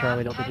Bear 4 aircraft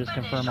Charlie Delta, type just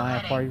confirm initial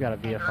IFR, heading, you got a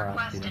and VFR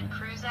requested altitude.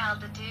 cruise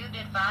altitude.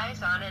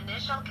 Advise on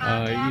initial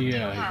contact. You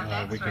have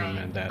Yeah, we can X-ray.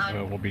 amend that.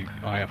 We'll be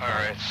IFR.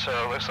 Alright, so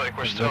looks like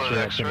we're What's still your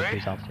at activity X-ray.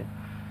 cruise altitude?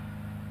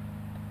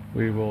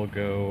 We will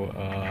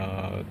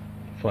go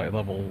flight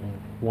level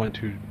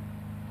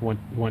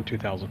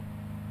 2000.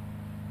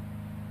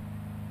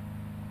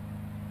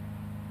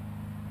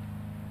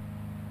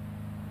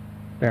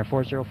 Bear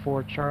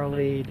 404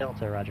 Charlie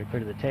Delta, roger.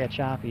 Clear to the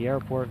Tehachapi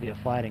Airport via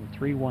flighting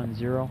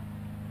 310.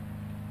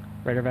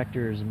 Radar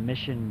vector is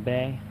Mission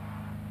Bay.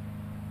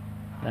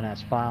 Then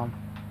as filed.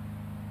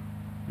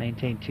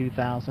 Maintain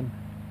 2000.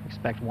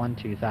 Expect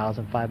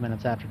 2000 5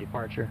 minutes after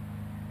departure.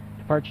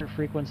 Departure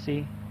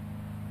frequency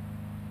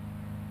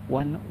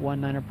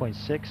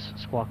 119.6,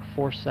 squawk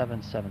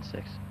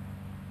 4776.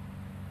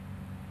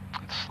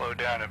 Let's slow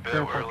down a bit.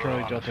 Bear We're a 4 little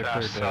Charlie on the Delta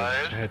cleared fast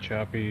side.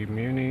 Tehachapi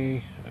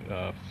Muni.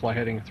 Flight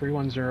heading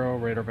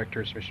 310. Radar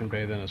vector is Mission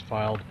Bay. Then is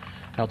filed.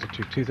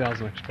 Altitude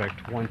 2000.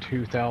 Expect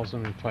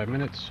 2000 in 5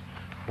 minutes.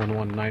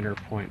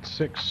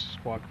 119.6,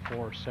 squawk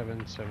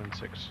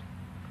 4776.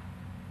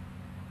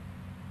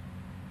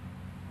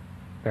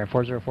 Bear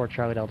 404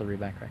 Charlie Delta, read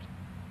back correct.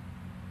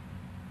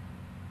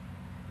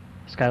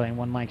 Skylane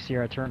 1 Mike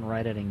Sierra, turn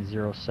right heading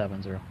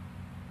 070.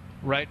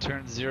 Right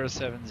turn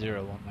 070,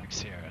 1 Mike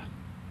Sierra.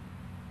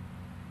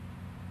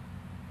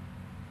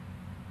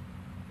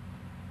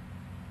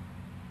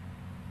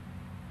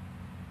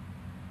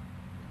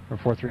 For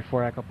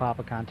 434 Echo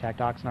Papa, contact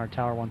Oxnard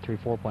Tower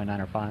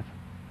 134.905.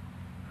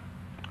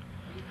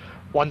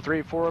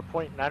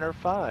 134.905,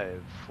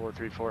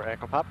 434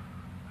 Echo Pop.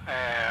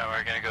 And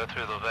we're going to go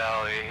through the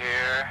valley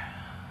here.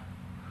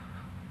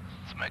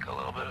 Let's make a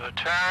little bit of a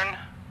turn.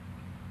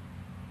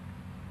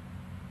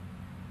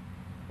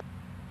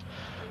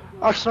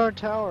 Oxnard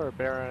Tower,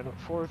 Baron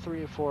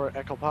 434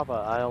 Echo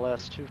Papa,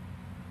 ILS 2.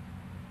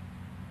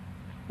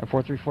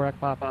 434 Echo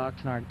Papa,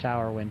 Oxnard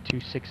Tower, wind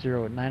 260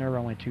 at 90,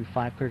 runway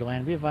 25, clear to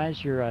land. Be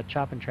advised your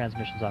chop and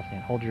transmissions off the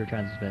end. Hold your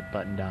transmit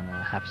button down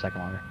a half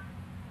second longer.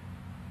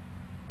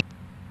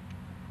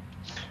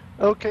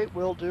 Okay,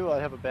 will do. I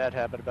have a bad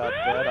habit about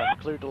that. I'm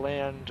cleared to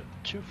land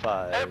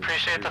 25. I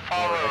appreciate the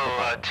follow,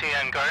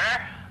 TN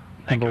Garner.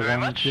 Thank Number you very 1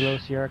 much. Kilo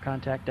Sierra,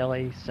 contact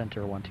LA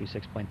Center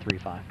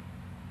 126.35.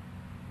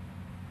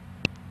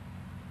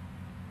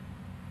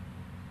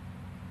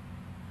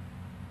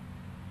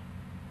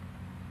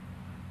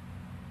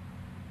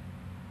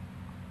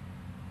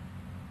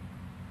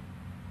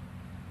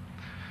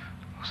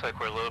 Looks like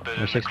we're a little bit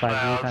Number in the 650,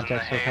 clouds and the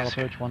contact SoCal haze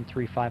here. approach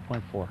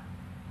 135.4.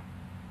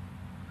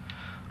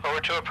 Over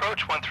to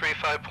approach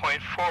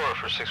 135.4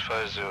 for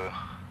 650.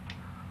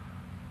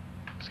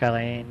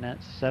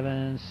 Skylane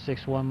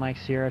 761 Mike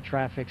Sierra,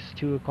 traffic's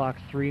 2 o'clock,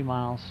 3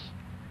 miles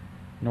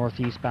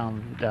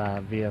northeastbound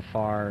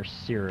VFR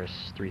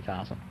Cirrus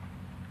 3000.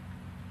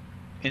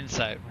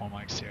 Insight 1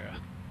 Mike Sierra.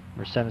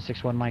 Number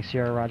 761 Mike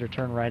Sierra, roger,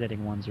 turn right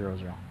heading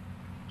 100.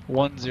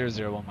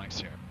 100, 1 Mike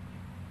Sierra.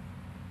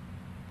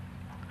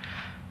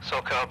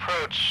 SoCal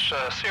approach,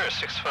 Sierra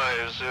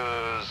 650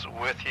 is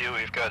with you.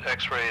 We've got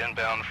X-ray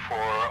inbound for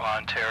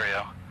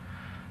Ontario.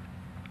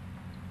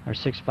 Our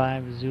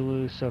 65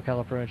 Zulu, SoCal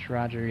approach,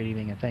 roger, good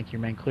evening, and thank you.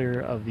 Remain clear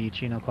of the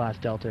Chino class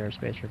Delta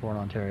airspace, report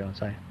Ontario in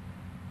sight.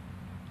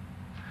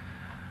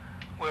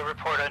 We'll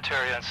report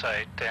Ontario in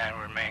sight and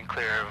remain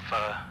clear of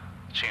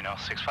Chino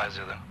 65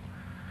 Zulu.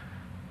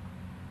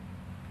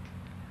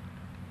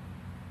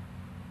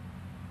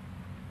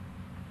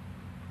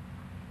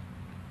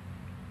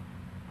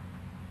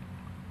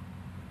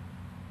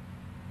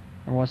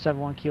 Number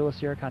 171 Kilo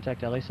Sierra,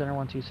 contact LA Center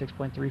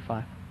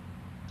 126.35.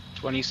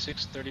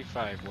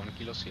 2635, 1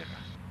 Kilo Sierra.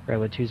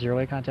 Redwood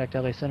 208, contact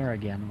LA Center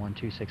again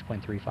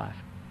 126.35.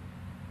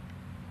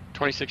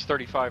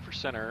 2635 for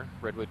center,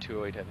 Redwood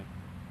 208 heading.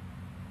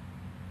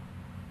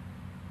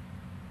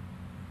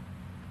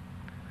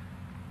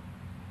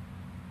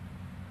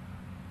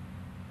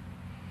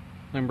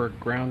 Number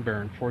ground,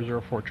 Baron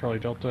 404 Charlie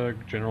Delta,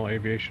 general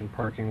aviation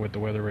parking with the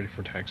weather ready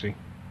for taxi.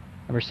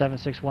 Number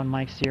 761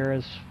 Mike Sierra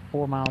is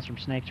 4 miles from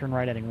Snake, turn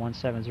right heading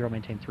 170,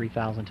 maintain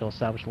 3000 until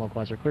established and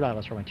localized or cleared.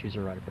 ILS runway 20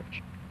 right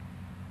approach.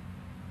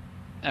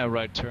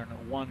 Right turn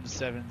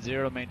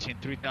 170, maintain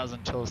 3000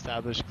 until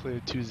established,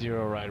 clear 20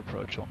 right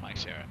approach 1 Mike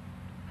Sierra.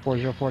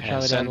 404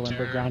 Charlie Delta,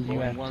 Lindbergh ground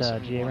you at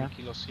GA ramp.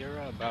 Kilo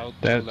Sierra, about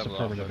That's level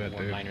affirmative off at at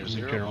the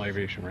 190. general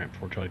aviation ramp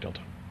for Charlie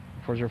Delta.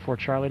 404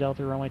 Charlie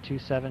Delta, runway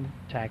 27,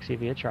 taxi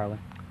via Charlie.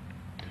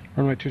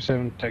 Runway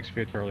 27, taxi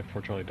via Charlie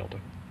for Charlie Delta.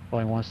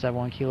 Boeing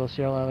 171 Kilo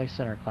Sierra, LA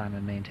Center, climb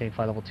and maintain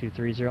flight level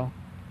 230.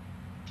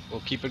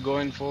 We'll keep it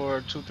going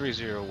for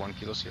 230, 1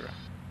 Kilo Sierra.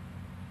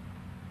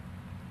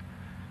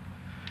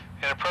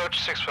 In approach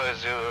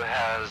 650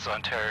 has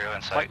Ontario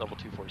in sight. Flight level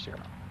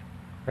 240.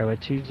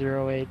 Redwood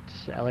 208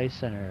 LA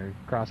Center,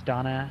 cross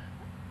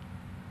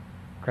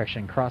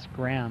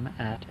Graham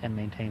at and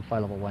maintain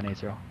flight level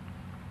 180.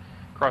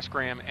 Cross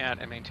Graham at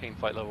and maintain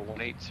flight level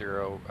 180,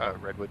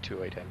 Redwood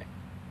 28 heading.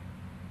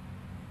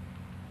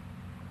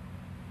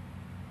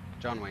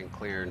 John Wayne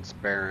clearance,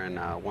 Baron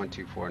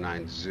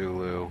 1249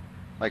 Zulu.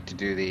 Like to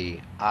do the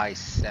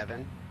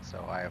I-7, so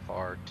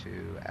IFR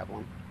to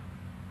Avalon.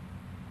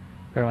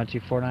 Bear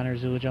 1249er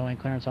Zulu, John Wayne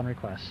clearance on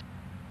request.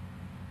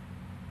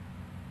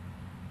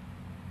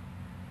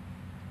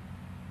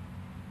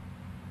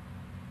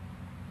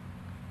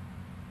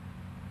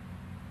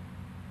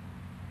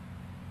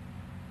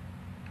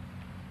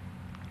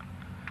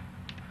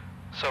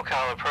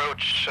 SoCal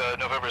approach,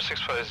 November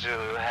 65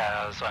 Zulu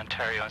has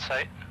Ontario in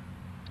sight.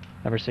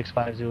 Number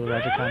 65 Zulu,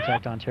 roger,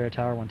 contact Ontario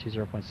Tower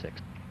 120.6.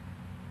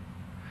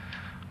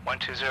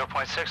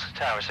 120.6,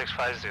 Tower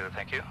 65 Zulu,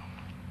 thank you.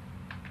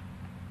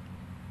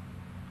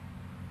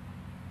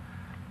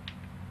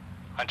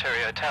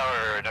 Ontario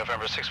Tower,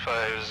 November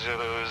 65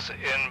 Zulu's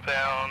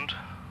inbound.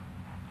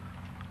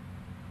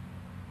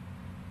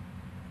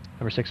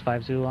 Number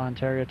 65 Zulu,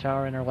 Ontario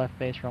Tower, enter left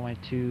base, runway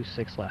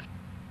 26 left.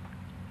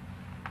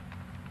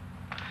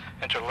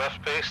 Enter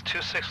left base,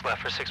 26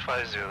 left for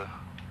 65 Zulu.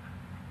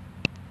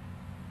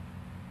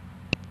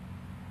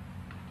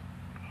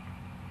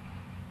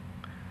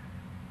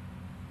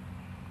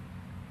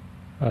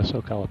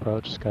 SoCal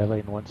approach,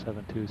 Skylane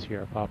 172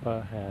 Sierra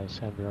Papa has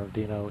San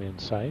Bernardino in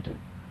sight.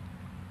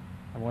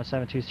 Number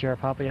 172 Sierra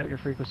Papa, yep, your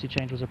frequency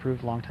change was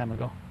approved a long time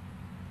ago.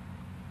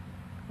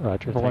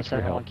 Roger, For thanks for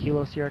your 171 help.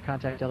 Kilo Sierra,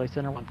 contact LA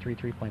Center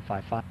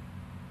 133.55.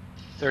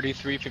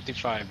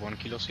 3355, 1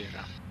 Kilo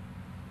Sierra.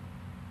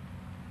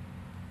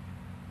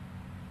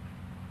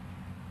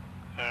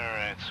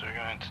 Alright, so we're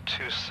going to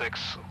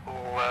 26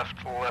 left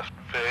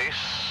base.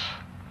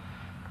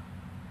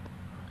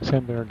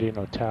 San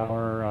Bernardino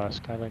Tower,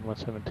 Skyline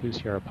 172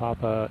 Sierra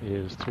Papa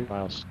is 3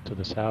 miles to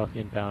the south,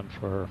 inbound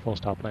for full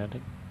stop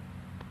landing.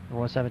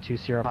 172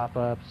 Sierra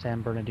Papa,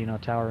 San Bernardino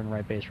Tower and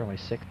right base runway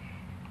 6.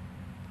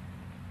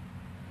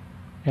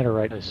 And a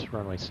right is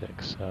runway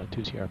 6,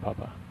 2 Sierra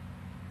Papa.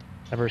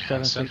 Number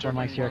 761 Center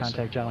Mike Sierra, Wing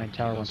contact John Wayne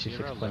Tower Kilo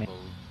Sierra, 126. level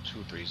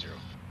 230.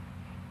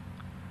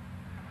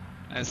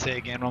 And say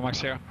again, 1 Mike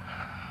Sierra.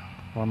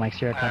 1 Mike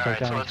Sierra,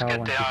 contact Alright, so John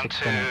Wayne let's Tower get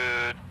down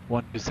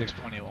 126. to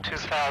 126.8, 1 Mike Sierra.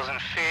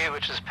 2,000 feet,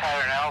 which is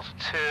pattern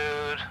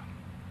altitude.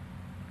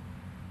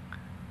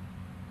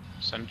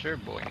 Center,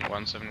 Boeing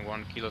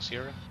 171 Kilo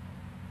Sierra.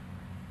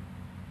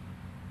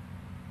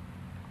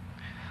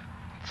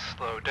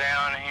 Slow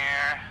down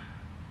here.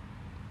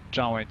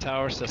 John Wayne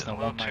Tower, Cessna A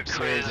little 1 Mike too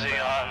Sierra. crazy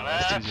on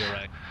that. 20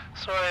 right.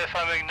 Sorry if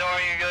I'm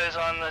ignoring you guys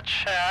on the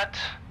chat.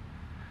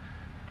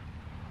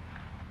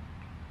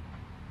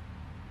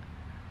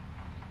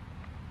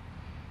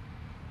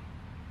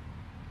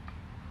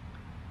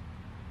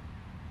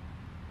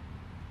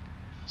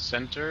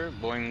 Center,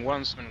 Boeing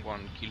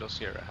 171 Kilo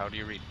Sierra. How do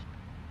you read?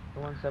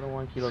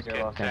 171 Kilo Let's Sierra,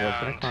 get Los Angeles. down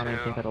Center climb,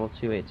 maintain to pedal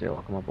 280.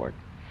 Welcome aboard.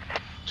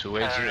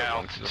 280, Pattern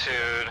 1 Kilo Sierra.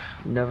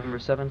 altitude. November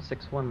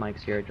 761 Mike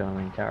Sierra, John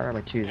Wayne Tower,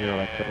 runway 20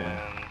 right clear to land.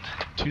 And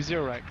 20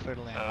 right, clear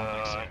to land, 1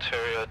 Mike Sierra.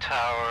 Ontario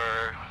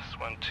Tower is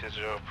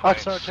 120.6.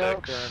 Oxnard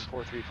Tower, bearing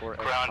 434.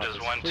 Ground is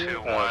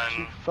 121.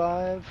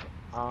 25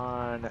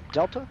 on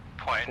Delta.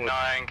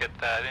 0.9, get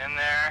that in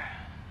there.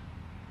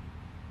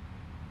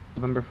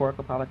 November 4,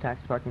 Papa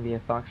taxi parking via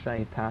Foxtrot.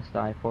 You passed the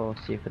I-4. We'll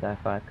see you for the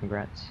I-5.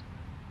 Congrats.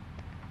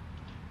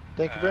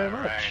 Thank you very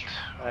much.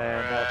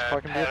 And that's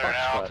parking via pattern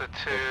Foxtrot.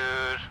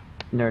 altitude.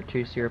 Nerd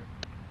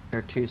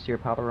 2 Sierra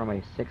Papa,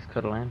 runway 6,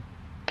 clear to land.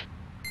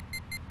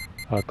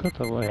 Clear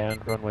to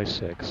land, runway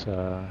 6,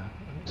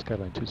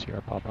 Skyline 2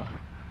 Sierra Papa.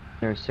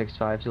 Nerd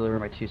 65 Zulu,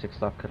 runway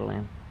 26 left, clear to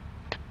land.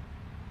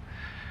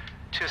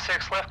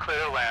 26 left, clear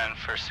to land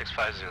for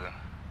 65 Zulu.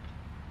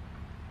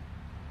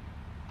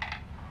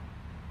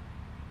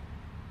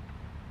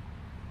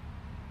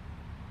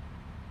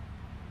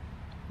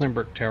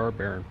 Lindbergh Tower,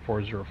 bearing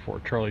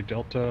 404 Charlie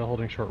Delta,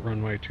 holding short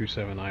runway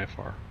 27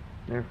 IFR.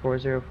 Nerd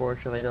 404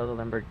 Charlie Delta,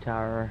 Lindbergh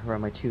Tower,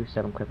 runway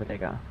 27 clear for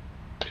takeoff.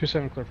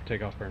 27 clear for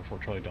takeoff, bearing 4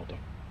 Charlie Delta.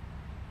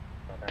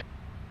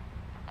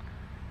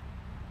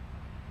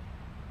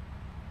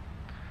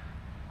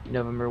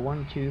 November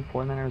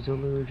 1249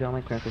 Zulu, John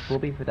Wayne clearance will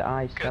be for the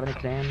I-7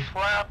 exam.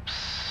 Flaps.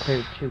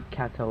 Clear to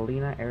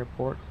Catalina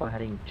Airport, flight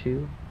heading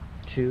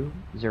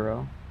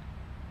 220.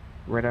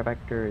 Radar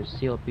vector is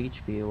Seal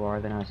Beach,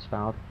 VOR, then as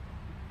filed.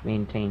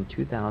 Maintain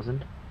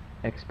 2000.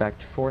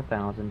 Expect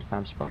 4000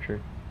 times departure.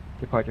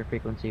 Departure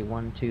frequency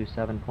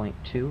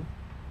 127.2.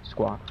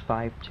 Squawk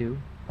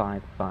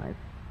 5255.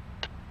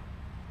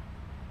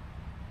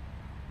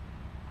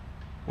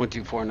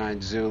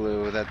 1249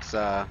 Zulu, that's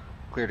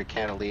clear to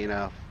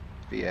Catalina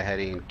via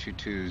heading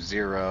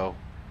 220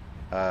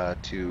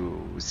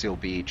 to Seal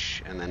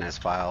Beach, and then as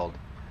filed.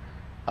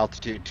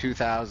 Altitude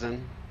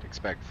 2000,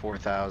 expect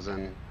 4000,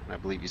 and I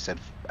believe you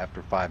said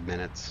after 5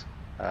 minutes.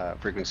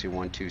 Frequency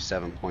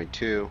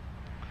 127.2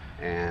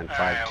 and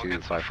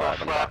 5255 on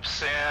the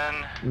box.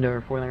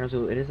 Number 4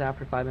 Zulu, it is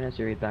after 5 minutes,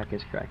 your read back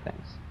is correct,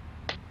 thanks.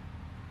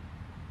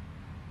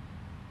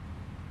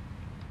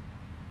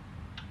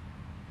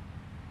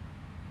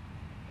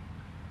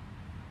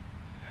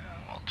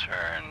 We'll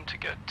turn to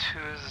get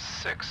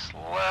 26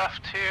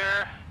 left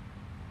here.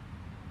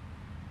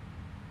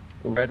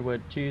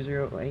 Redwood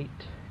 208,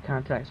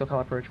 contact SoCal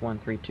approach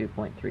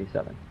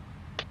 132.37.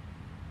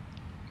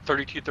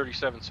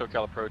 3237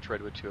 SoCal approach,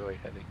 Redwood 208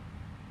 heavy.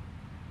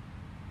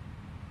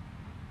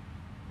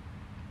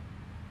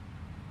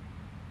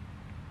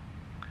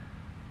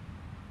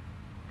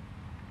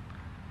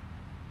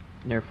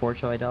 Near 4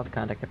 Charlie Delta,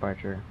 contact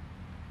departure.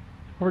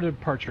 Or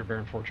departure,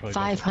 bearing 4 Charlie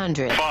Delta.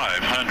 500.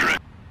 500.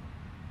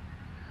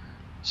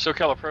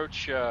 SoCal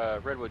approach,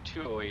 Redwood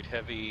 208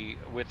 heavy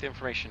with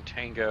information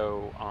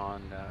Tango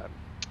on.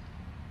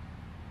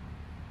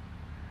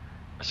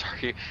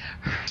 Sorry,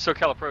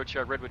 SoCal approach,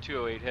 Redwood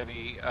 208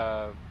 heavy.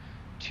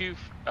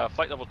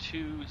 Flight level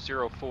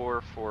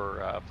 204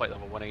 for flight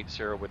level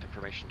 180 with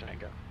information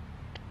Tango.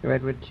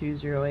 Redwood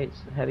 208,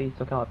 heavy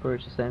SoCal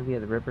approach, descend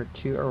via the River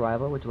 2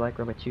 arrival. Would you like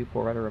runway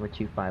 24 right or runway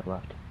 25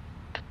 left?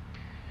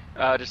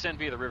 Descend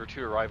via the River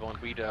 2 arrival, and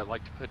we'd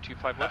like to put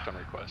 25 left on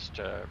request,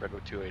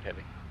 Redwood 208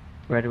 heavy.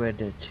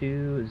 Redwood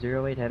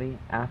 208 heavy,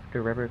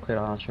 after river cleared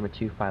ILS runway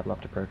 25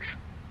 left approach.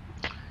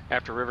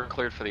 After river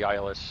cleared for the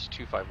ILS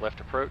 25 left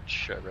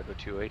approach, Redwood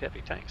 208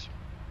 heavy, thanks.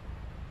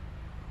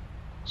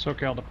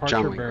 SoCal departure,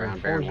 John Wayne bearing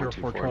ground, bearing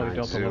 404 Charlie 1249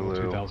 Delta, level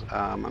Zulu. 2000.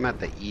 I'm at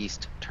the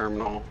east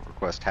terminal,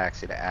 request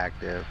taxi to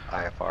active,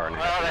 IFR and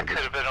Well, that could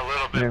have been a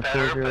little bit Near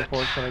better,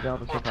 404 Charlie but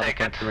Delta, we'll SoCal take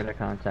it. approach radar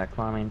contact,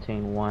 climb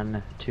maintain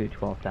 1 to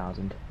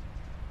 12,000.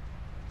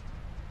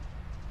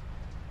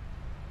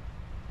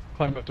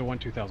 climb up to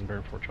 12,000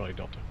 bearing for Charlie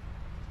Delta.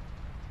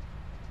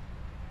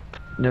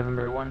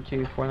 November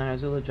 1249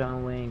 Zulu,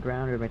 John Wayne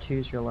ground, River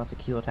 20 left to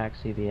Kilo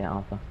taxi via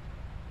Alpha.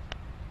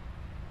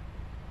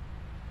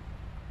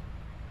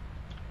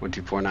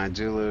 1249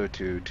 Zulu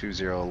to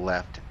 20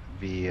 left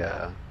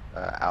via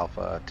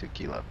Alpha to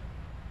Kilo.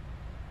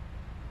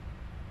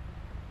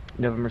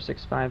 November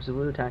 65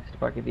 Zulu, taxi to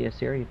parking via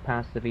Sierra. You've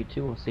passed the V2,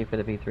 we'll see you for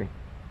the V3.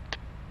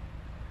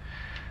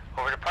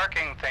 Over to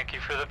parking, thank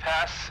you for the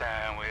pass,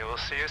 and we will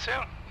see you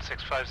soon.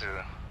 65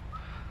 Zulu.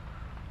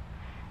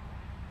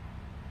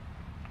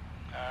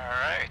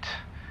 Alright.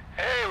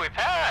 Hey, we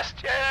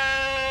passed!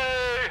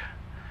 Yay!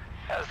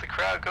 As the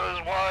crowd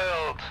goes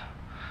wild.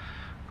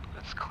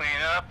 Let's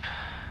clean up.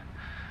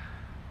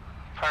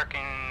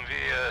 Parking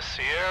via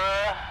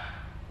Sierra.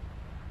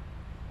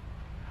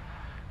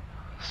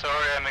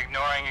 Sorry I'm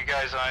ignoring you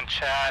guys on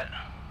chat.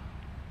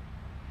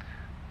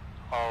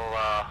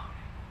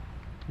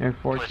 Air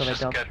Force let's Delta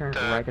just Delta get, turn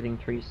right heading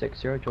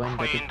 360, join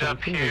Baker cleaned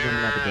up 22, here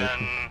resume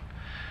navigation.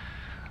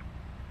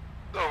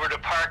 and over to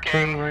parking.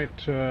 Turn right,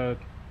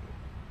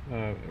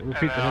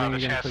 repeat the heading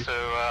again, please.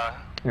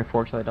 Air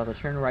Force Delta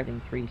turn right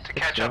heading 360,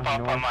 catch up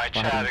north, on my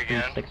chat heading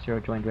again.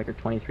 360, join Baker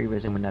 23,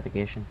 resume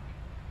navigation.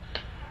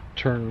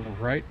 Turn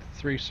right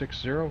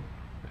 360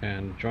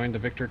 and join the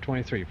Victor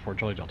 23 for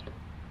Charlie Delta.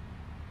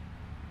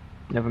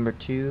 November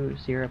 2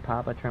 Sierra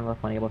Papa, turn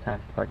left when able,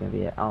 taxi to parking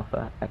via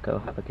Alpha Echo.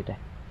 Have a good day.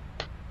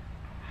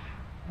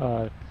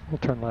 We'll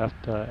turn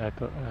left,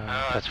 Echo.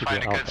 Let's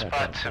find a good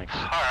spot to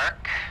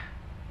park.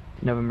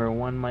 November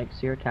 1 Mike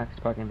Sierra, taxi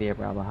to parking via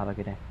Bravo. Have a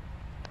good day.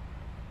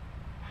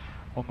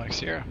 1 Mike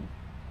Sierra.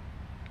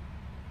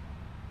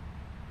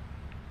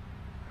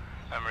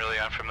 I'm really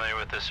unfamiliar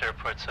with this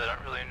airport, so I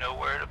don't really know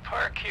where to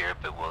park here,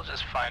 but we'll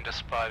just find a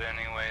spot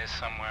anyway,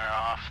 somewhere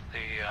off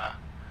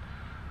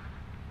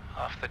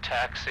the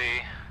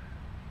taxi.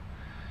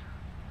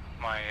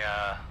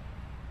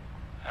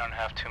 I don't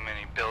have too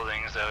many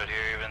buildings out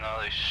here, even though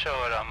they show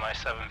it on my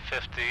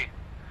 750.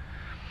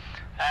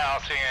 I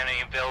don't see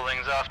any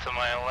buildings off to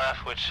my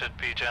left, which should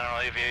be general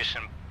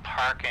aviation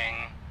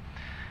parking.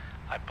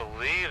 I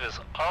believe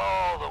is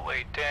all the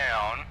way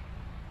down.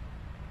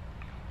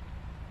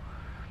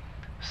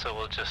 So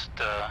we'll just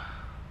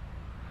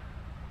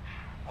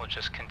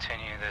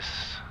continue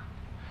this.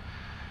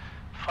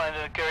 Find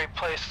a great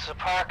place to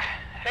park.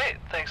 Hey,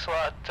 thanks a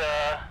lot,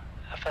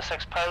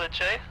 FSX Pilot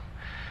J.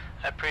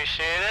 I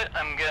appreciate it.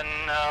 I'm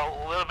getting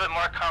a little bit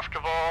more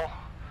comfortable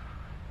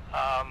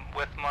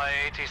with my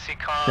ATC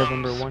comms.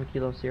 November 1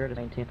 Kilo Sierra to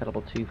maintain flight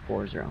level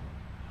 240.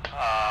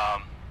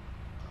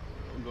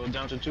 Go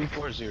down to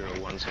 240,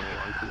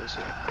 171 Kilo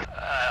Sierra.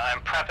 I'm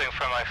prepping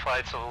for my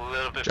flights a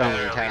little bit John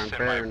better, Wayne at Tower least in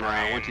my Burn,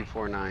 brain.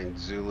 1249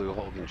 Zulu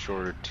holding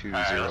shorter 20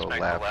 Let's make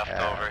left a left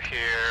at over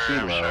here. Kilo,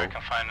 I'm sure I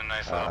can find a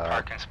nice little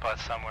parking spot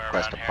somewhere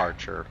request around here.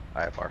 departure,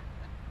 IFR.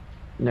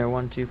 No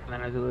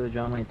 1249 Zulu,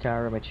 John Wayne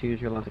Tower, by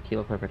choose your left to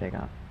Kilo, clear for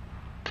takeoff.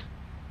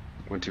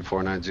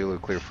 1249 Zulu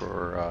clear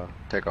for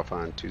takeoff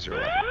on 20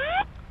 left.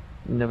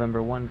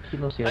 November 1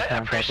 Kilo Sierra,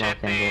 contact Los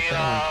Angeles,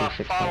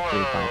 126.35,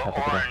 have a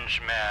good day.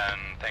 Orange Man,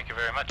 thank you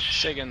very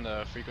much. Say again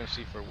the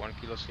frequency for 1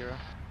 Kilo Sierra.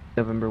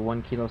 November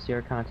 1 Kilo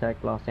Sierra,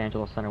 contact Los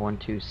Angeles Center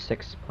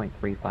 126.35,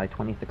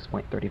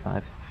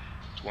 26.35.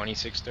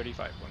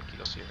 2635, 1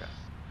 Kilo Sierra.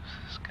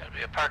 There's gotta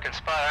be a parking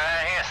spot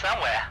around here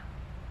somewhere.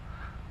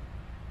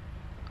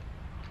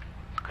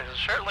 Because there's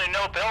certainly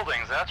no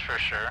buildings, that's for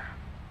sure.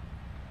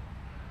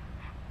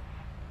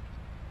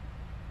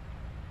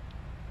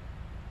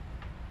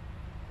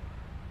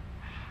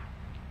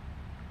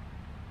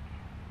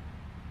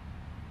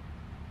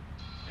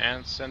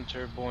 And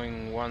center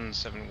Boeing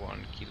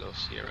 171 Kilo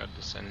Sierra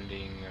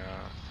descending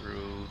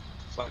through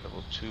flight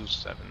level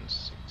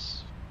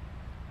 276.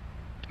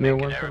 Mayor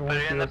Making 171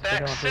 everybody in the Kilo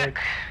back Sierra, sick.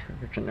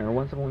 Mayor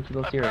 171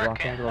 Kilo Sierra, Los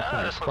Angeles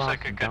Center, This looks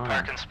like a good Donna.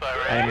 parking spot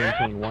I right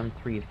here.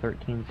 maintain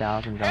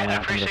 13,000, John And I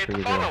Wayne from the appreciate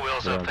the photo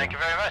wheels up, 30. thank you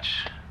very much.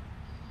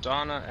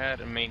 Donna at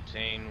and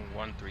maintain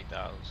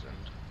 13,000,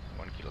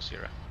 1 Kilo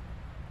Sierra.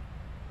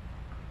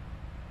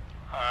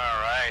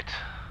 Alright.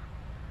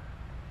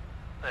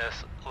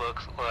 This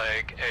looks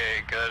like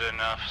a good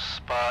enough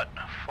spot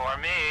for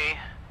me.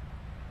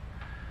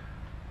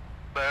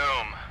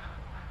 Boom.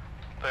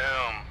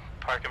 Boom.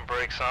 Parking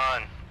brakes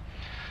on.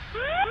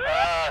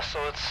 So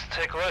let's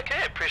take a look.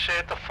 Hey,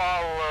 appreciate the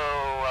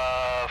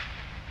follow,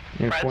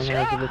 Mayor Francia?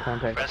 49 Zulu,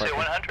 contact Francia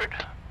departure.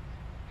 100?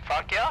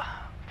 Frankia?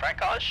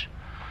 Frankage?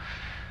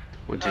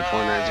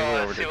 1249 Zulu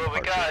over Let's to see what we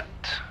departure.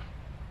 got.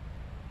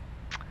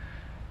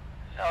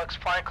 Alex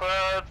Flying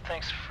Cloud,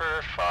 thanks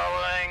for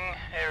following.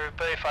 Hey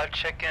everybody, 5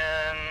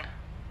 Chicken.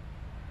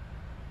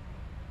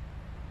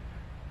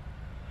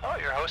 Oh,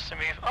 you're hosting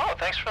me. Oh,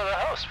 thanks for the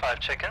host, 5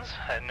 Chickens.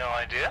 I had no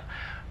idea.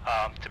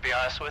 To be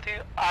honest with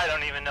you, I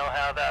don't even know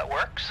how that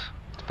works.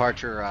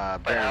 Departure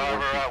But bearing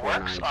however it 1249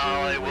 works,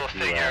 I Zulu will with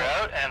you figure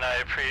at out, and I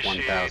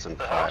appreciate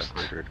the host.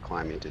 1,500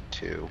 climbing to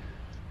 2.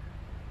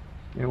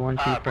 Mayor bring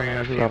 1249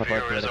 a Zulu, few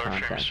departure viewers to over to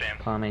contact. stream.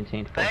 Call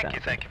maintained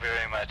 4,000. Thank you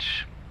very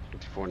much.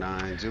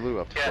 1249 Zulu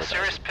up to Yeah, 4,000.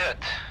 Sirius Pit.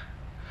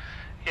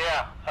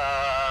 Yeah,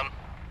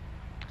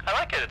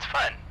 it's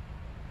fun.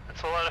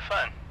 It's a lot of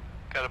fun.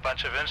 Got a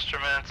bunch of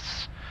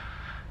instruments.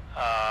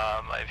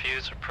 My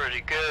views are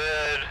pretty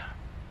good.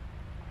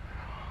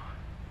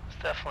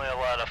 It's definitely a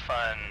lot of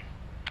fun.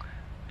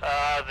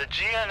 The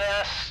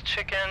GNS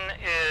Chicken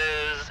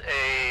is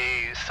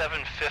a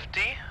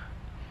 750.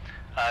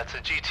 It's a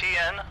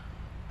GTN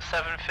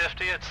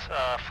 750. It's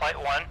Flight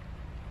 1.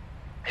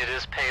 It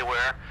is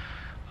payware.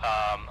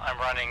 I'm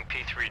running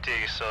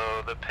P3D, so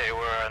the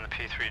payware on the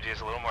P3D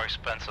is a little more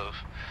expensive.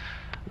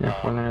 Yeah,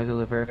 Foreigner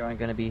Zulu Virgo are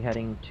going to be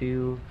heading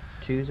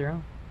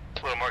 220.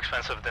 It's a little more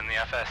expensive than the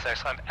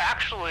FSX. I'm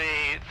actually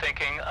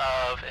thinking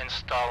of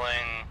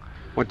installing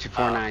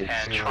 1249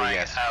 and trying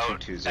yes,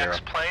 out 220.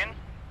 X-Plane.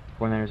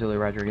 Foreigner Zulu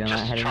Roger, you're not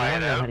Just heading try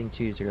 1, it you're out. heading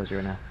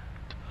 200 now.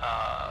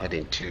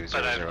 Heading 200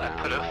 But I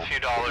now. put a few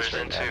dollars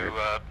into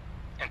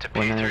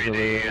Foreigner Zulu,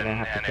 P3D you're going to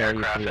have and to carry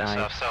you aircraft to the and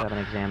stuff, so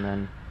I-7 exam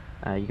then.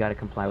 You got to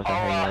comply with the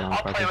heading right on I'll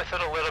the play project.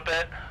 with it a little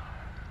bit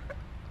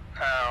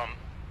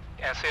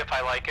and see if I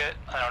like it.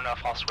 I don't know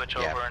if I'll switch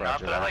over or not,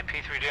 but I like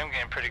P3D. I'm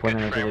getting pretty good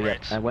Foreigner frame Zulu,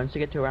 rates. once you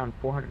get to around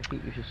 400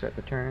 feet, you should start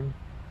the turn.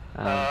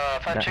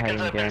 Five that chickens heading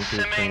have been guarantees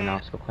simming. training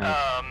obstacle clearance.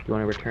 Do you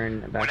want to return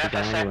back When to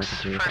ground or you want to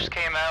FSX continue first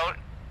flight? came out,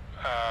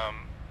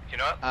 you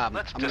know what?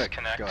 Let's I'm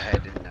disconnect gonna go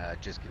ahead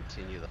and just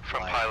continue the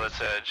from flight.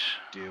 Pilot's Edge.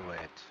 Do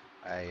it.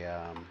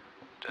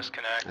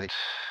 Disconnect. I think-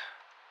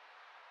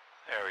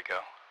 There we go.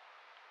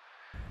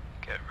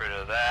 Get rid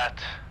of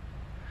that.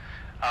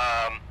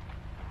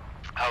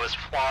 I was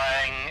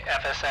flying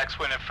FSX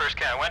when it first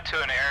came. I went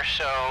to an air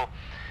show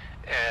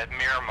at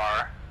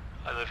Miramar.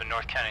 I live in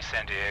North County,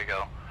 San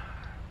Diego.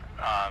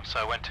 So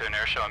I went to an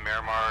air show in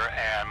Miramar,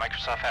 and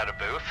Microsoft had a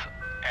booth,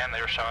 and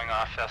they were showing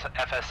off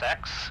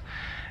FSX,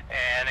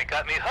 and it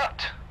got me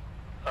hooked.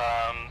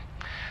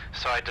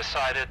 So I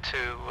decided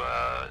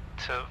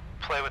to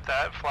play with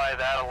that, fly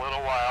that a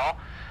little while,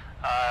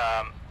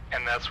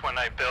 and that's when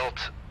I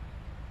built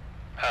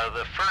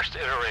the first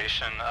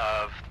iteration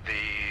of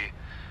the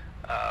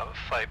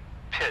flight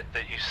pit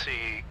that you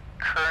see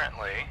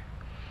currently.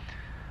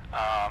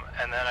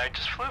 And then I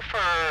just flew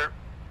for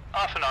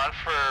off and on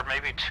for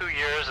maybe 2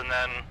 years, and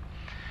then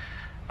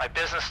my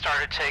business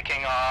started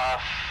taking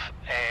off,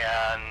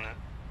 and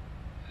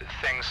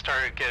things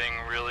started getting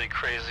really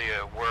crazy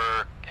at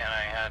work, and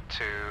I had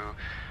to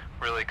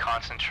really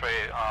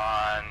concentrate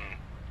on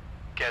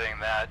getting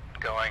that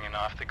going and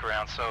off the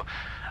ground. So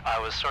I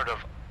was sort of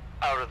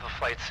out of the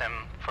flight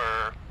sim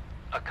for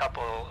a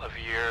couple of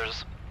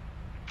years,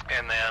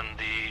 and then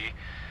the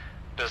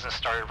business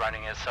started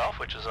running itself,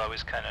 which is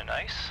always kind of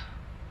nice.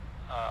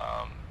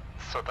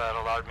 So that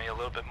allowed me a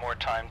little bit more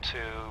time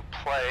to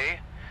play,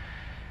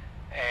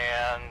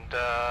 and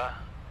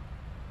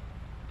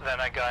then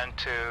I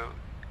got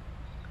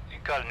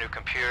a new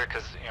computer,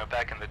 because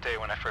back in the day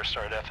when I first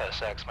started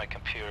FSX, my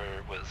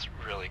computer was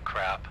really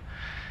crap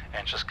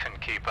and just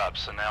couldn't keep up.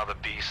 So now the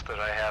beast that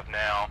I have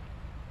now,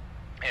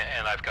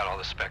 and I've got all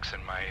the specs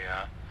in my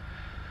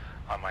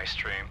on my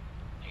stream.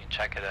 You can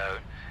check it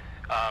out.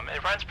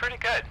 It runs pretty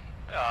good.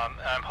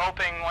 And I'm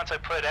hoping once I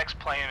put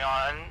X-Plane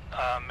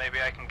on, maybe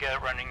I can get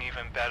it running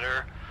even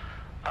better.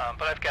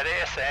 But I've got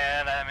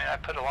ASN. I mean, I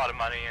put a lot of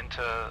money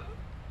into,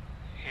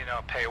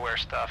 payware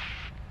stuff.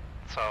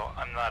 So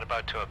I'm not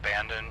about to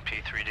abandon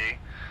P3D.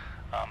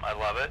 I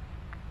love it.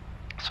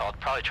 So I'll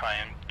probably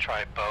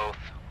try both.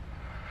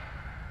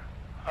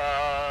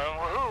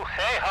 Woohoo!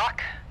 Hey,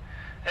 Hawk.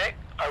 Hey,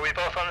 are we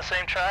both on the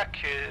same track?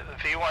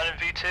 V1 and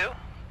V2?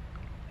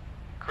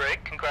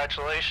 Great,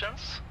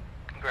 congratulations.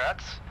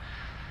 Congrats.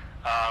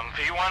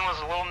 V1 was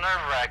a little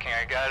nerve-wracking,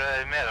 I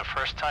gotta admit. The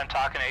first time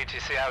talking to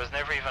ATC, I was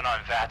never even on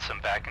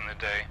VATSIM back in the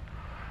day.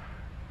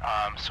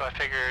 So I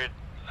figured,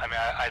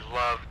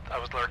 I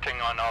was lurking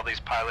on all these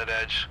Pilot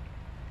Edge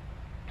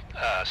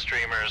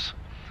streamers,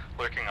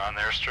 lurking on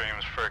their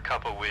streams for a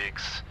couple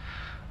weeks,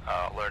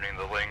 learning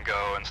the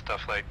lingo and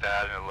stuff like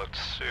that, and it looked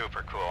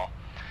super cool.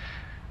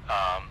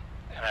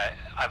 And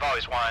I've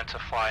always wanted to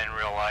fly in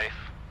real life,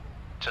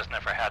 just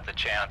never had the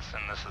chance,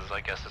 and this is,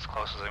 I guess, as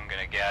close as I'm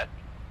gonna get.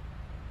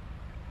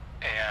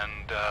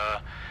 And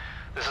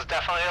this is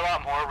definitely a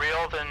lot more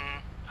real than,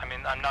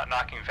 I'm not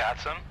knocking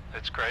VATSIM,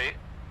 it's great,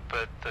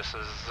 but this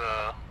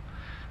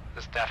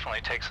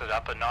definitely takes it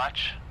up a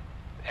notch,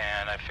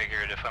 and I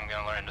figured if I'm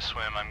going to learn to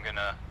swim, I'm going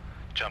to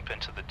jump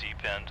into the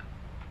deep end.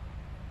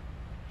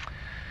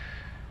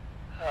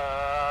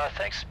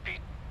 Thanks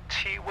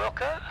BT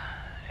Wilka,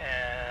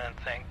 and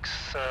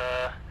thanks,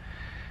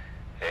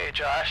 hey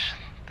Josh,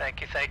 thank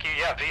you.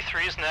 Yeah,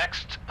 V3 is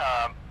next.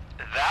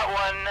 That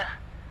one,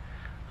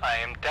 I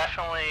am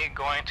definitely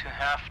going to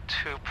have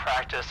to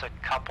practice a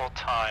couple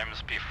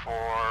times before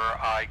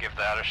I give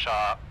that a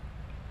shot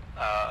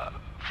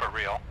for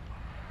real.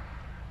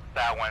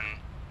 That one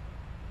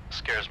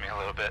scares me a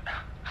little bit,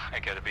 I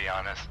gotta be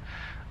honest.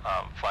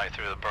 Flying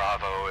through the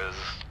Bravo is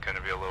going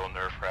to be a little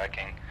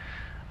nerve-wracking.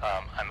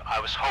 I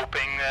was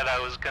hoping that I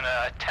was going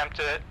to attempt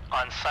it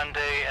on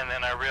Sunday, and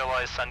then I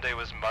realized Sunday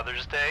was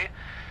Mother's Day.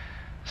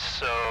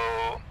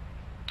 So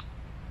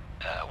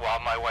while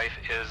my wife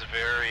is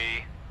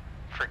very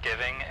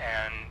forgiving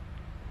and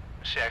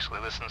She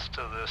actually listens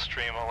to the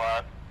stream a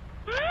lot.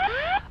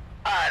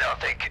 I don't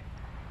think.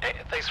 Hey,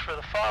 thanks for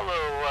the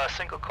follow,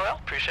 Single Coil.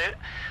 Appreciate it.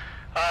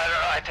 I don't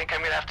know. I think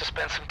I'm gonna have to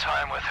spend some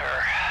time with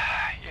her.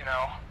 You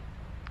know,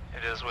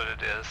 it is what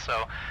it is.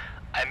 So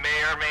I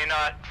may or may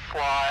not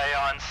fly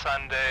on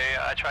Sunday.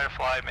 I try to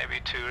fly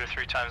maybe 2 or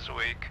 3 times a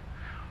week.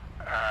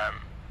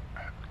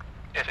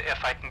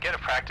 If I can get a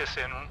practice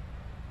in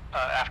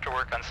after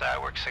work on Saturday, I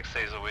work 6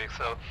 days a week.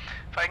 So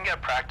if I can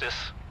get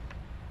practice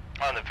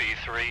on the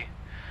V3,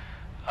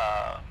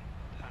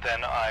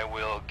 then I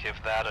will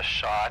give that a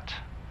shot.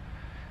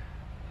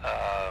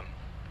 But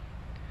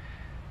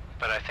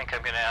I think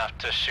I'm going to have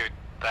to shoot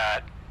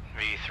that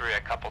V3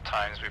 a couple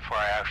times before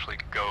I actually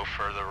go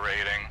for the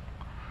rating.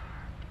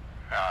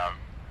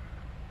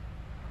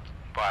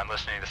 But I'm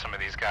listening to some of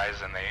these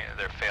guys and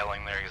they're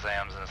failing their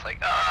exams, and it's like,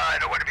 I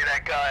don't want to be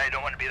that guy, I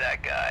don't want to be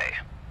that guy.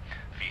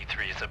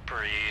 V3 is a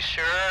breeze.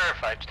 Sure,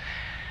 five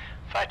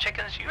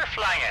chickens, you're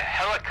flying a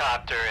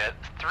helicopter at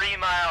 3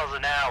 miles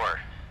an hour.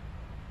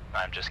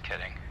 I'm just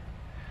kidding.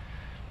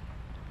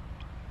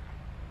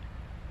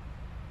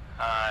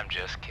 I'm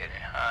just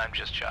kidding. I'm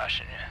just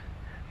joshing you.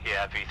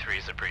 Yeah, V3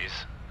 is a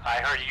breeze. I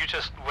heard you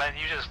just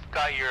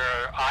got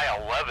your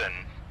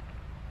I-11.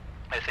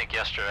 I think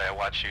yesterday I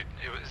watched you.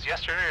 It was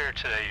yesterday or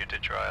today you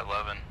did your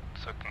I-11.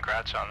 So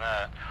congrats on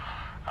that.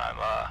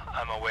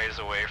 I'm a ways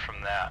away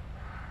from that.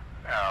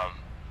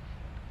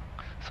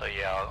 So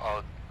yeah,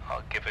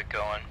 I'll give it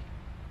going.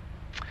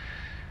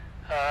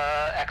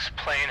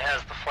 X-Plane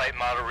has the flight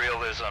model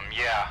realism.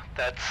 Yeah,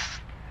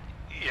 that's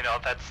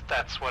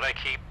what I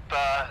keep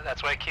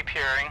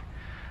hearing.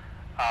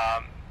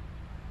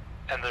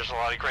 And there's a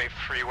lot of great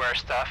freeware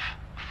stuff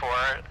for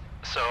it.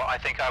 So I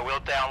think I will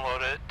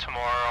download it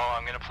tomorrow.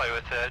 I'm going to play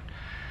with it.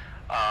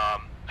 I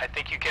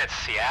think you get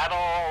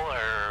Seattle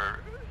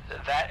or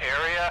that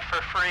area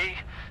for free.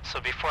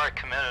 So before I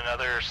commit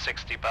another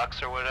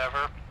 $60 or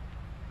whatever,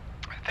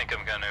 I think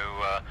I'm going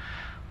to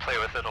play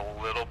with it a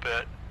little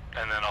bit,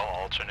 and then I'll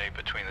alternate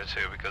between the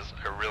two because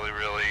I really,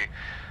 really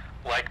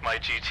like my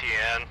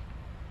GTN.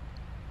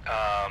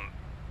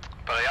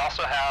 But I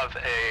also have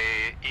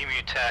a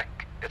EmuTech.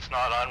 It's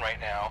not on right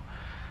now.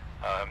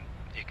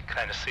 You can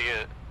kind of see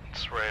it.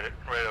 It's right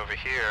over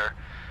here.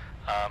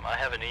 I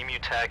have an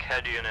EmuTech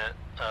head unit,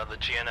 the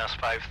GNS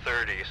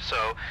 530.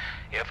 So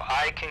if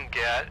I can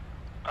get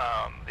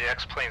the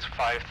X-Plane's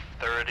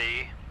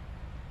 530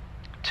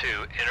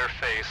 to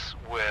interface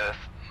with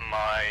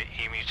my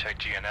EmuTech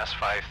GNS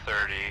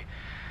 530,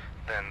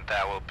 then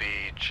that will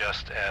be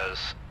just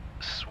as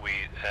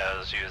sweet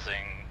as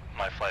using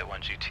my Flight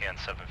 1 GTN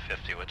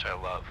 750, which I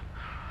love.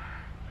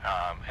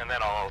 And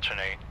then I'll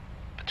alternate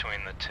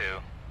between the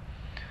two.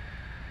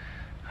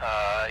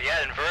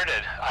 Yeah,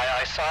 inverted.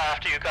 I saw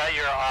after you got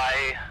your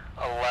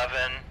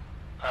I-11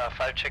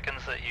 five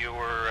chickens that you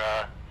were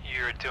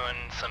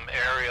doing some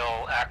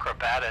aerial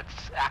acrobatics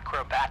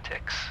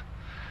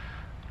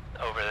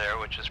over there,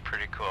 which is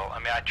pretty cool. I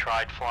mean, I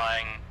tried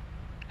flying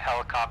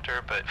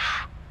helicopter, but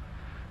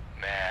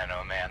man,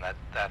 oh man,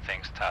 that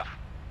thing's tough.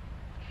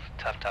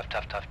 Tough.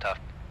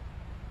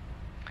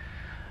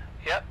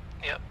 Yep.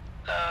 You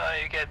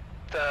get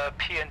the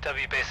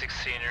PNW basic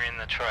scenery in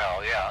the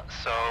trial, yeah.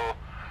 So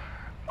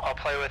I'll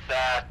play with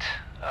that.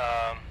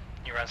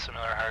 You run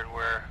similar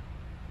hardware,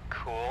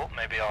 cool.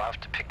 Maybe I'll have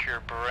to pick your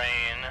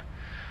brain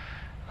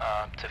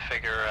to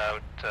figure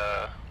out.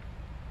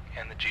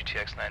 And the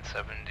GTX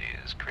 970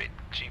 is great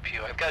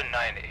GPU. I've got a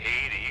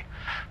 980,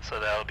 so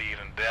that'll be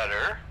even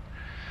better.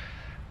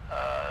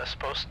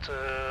 Supposed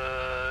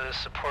to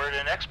support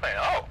an X-Plane.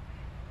 Oh,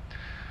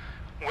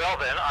 well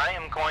then I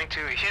am going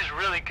to. He's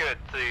really good.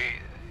 The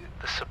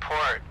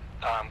support,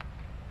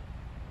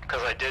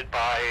 because I did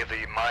buy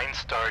the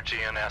Mindstar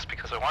GNS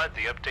because I wanted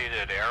the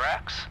updated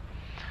AirX,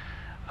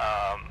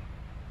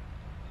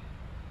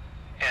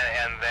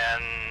 and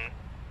then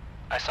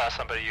I saw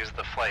somebody use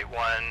the Flight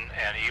 1,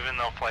 and even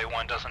though Flight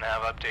 1 doesn't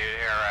have updated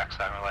AirX,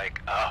 I'm like,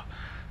 oh,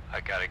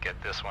 I gotta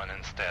get this one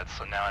instead.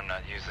 So now I'm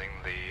not using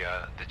the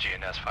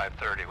GNS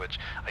 530, which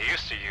I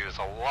used to use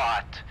a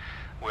lot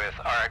with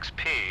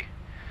RXP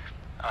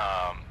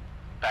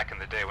back in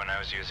the day when I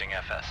was using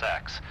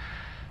FSX.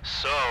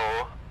 So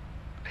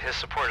his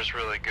support is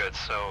really good.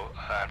 So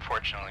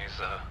unfortunately,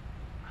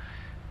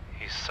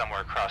 he's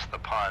somewhere across the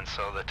pond.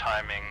 So the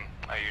timing,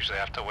 I usually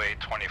have to wait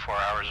 24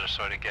 hours or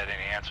so to get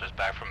any answers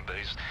back from him, but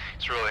he's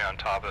really on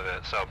top of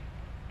it. So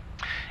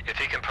if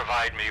he can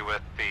provide me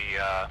with the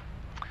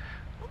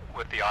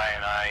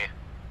INI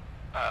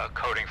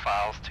coding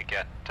files to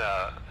get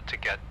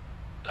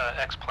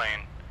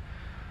X-Plane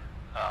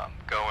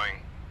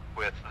going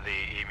with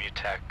the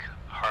EmuTech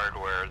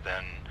hardware,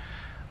 then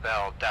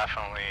that'll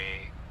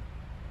definitely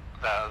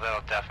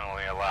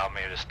allow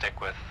me to stick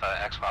with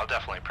X-Plane. I'll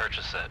definitely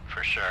purchase it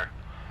for sure.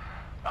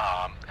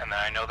 And then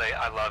I know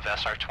I love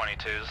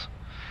SR-22s.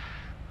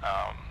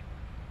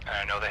 And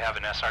I know they have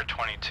an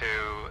SR-22,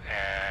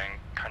 and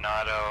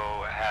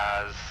Coronado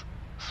has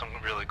some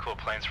really cool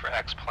planes for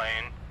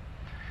X-Plane.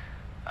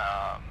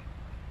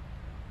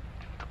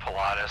 The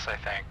Pilatus, I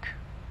think,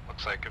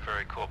 Looks like a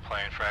very cool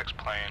plane for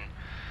X-Plane.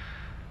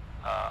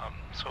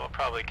 So we'll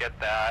probably get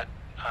that.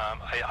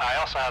 I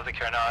also have the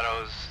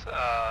Carnado's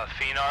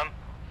Phenom,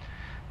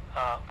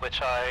 which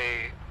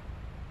I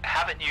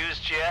haven't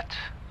used yet.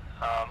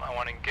 I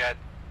want to get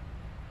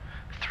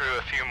through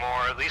a few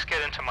more, at least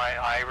get into my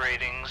I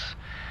ratings,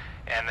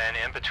 and then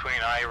in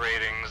between I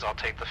ratings, I'll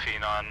take the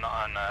Phenom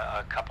on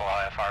a couple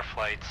IFR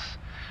flights.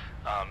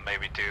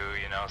 Maybe do,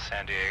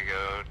 San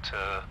Diego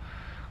to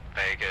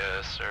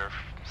Vegas or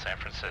San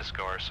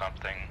Francisco or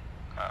something,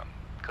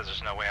 because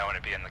there's no way I want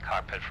to be in the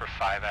cockpit for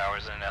 5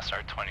 hours in an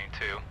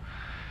SR-22.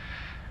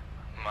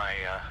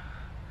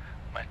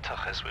 My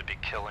tuchus would be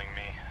killing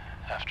me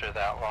after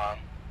that long.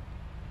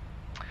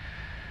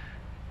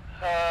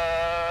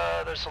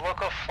 There's a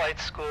local flight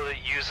school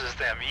that uses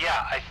them.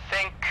 Yeah, I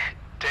think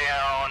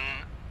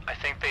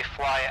they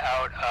fly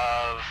out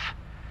of,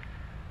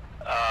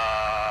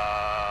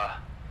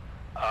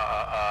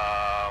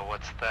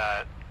 what's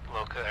that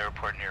local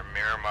airport near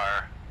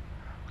Miramar?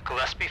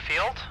 Gillespie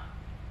Field?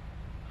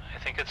 I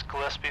think it's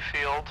Gillespie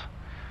Field.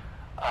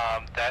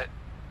 That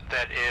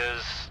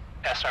is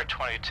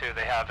SR-22.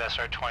 They have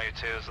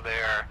SR-22s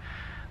there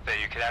that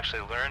you can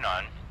actually learn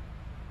on.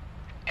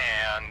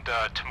 And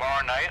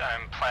tomorrow night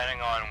I'm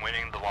planning on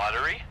winning the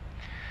lottery.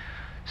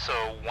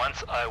 So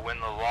once I win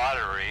the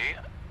lottery,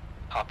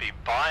 I'll be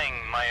buying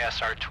my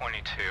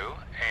SR-22.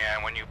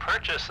 And when you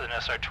purchase an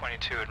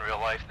SR-22 in real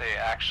life, they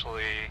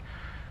actually,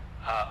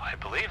 I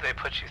believe they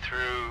put you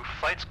through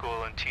flight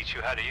school and teach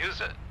you how to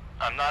use it.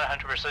 I'm not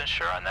 100%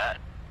 sure on that.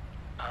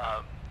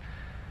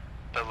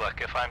 But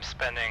look, if I'm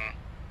spending,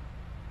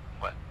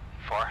 what,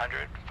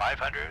 $400,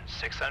 $500,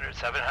 $600,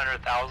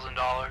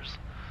 $700,000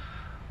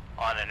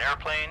 on an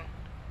airplane,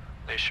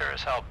 they sure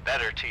as hell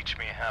better teach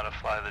me how to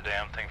fly the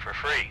damn thing for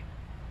free.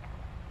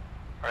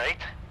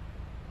 Right?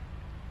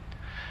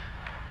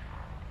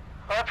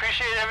 Well, I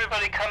appreciate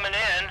everybody coming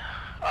in.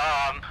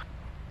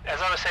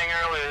 As I was saying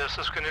earlier, this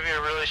is going to be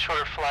a really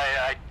short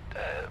flight.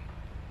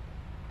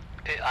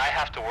 I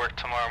have to work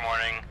tomorrow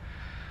morning.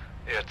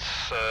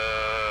 It's,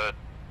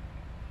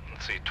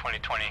 let's see,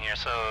 2020 here,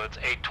 so it's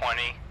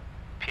 8:20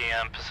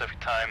 p.m. Pacific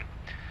time.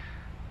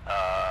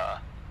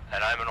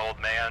 And I'm an old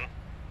man,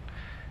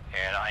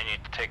 and I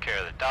need to take care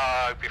of the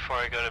dog before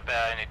I go to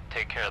bed. I need to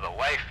take care of the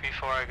wife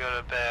before I go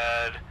to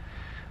bed.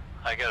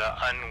 I gotta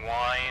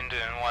unwind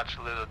and watch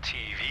a little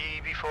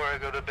TV before I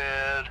go to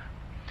bed.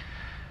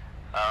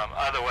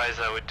 Otherwise,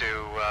 I would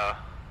do,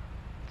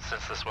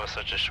 since this was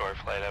such a short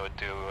flight, I would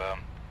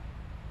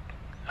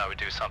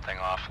do something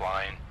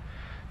offline,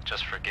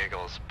 just for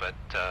giggles. But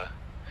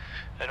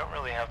I don't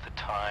really have the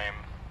time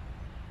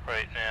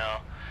right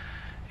now.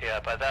 Yeah,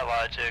 by that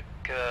logic,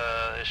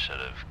 they should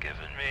have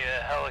given me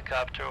a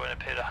helicopter when I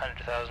paid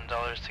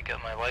 $100,000 to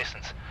get my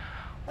license.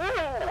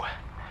 Ooh,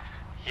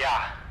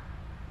 yeah.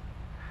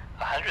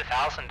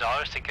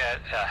 $100,000 to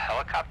get a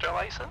helicopter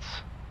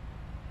license?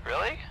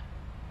 Really?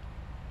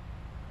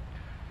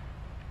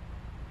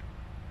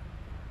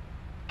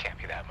 Can't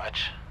be that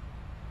much.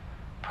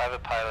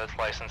 Private pilot's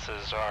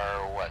licenses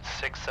are what,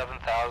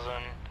 6,000,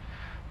 7,000?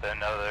 Then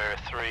another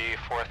 3,000,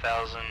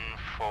 4,000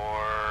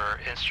 for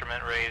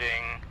instrument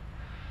rating.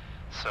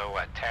 So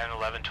what, 10,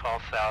 11,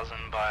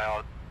 12,000 by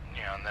all,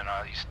 and then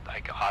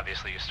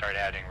obviously you start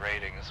adding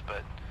ratings,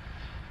 but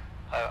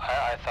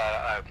I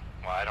thought,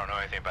 well, I don't know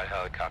anything about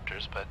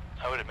helicopters, but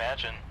I would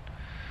imagine,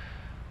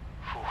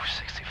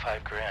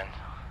 65 grand.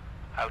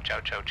 Ouch,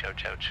 ouch, ouch,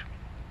 ouch, ouch.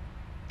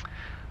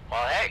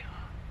 Well, hey,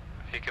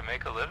 if you can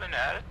make a living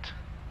at it,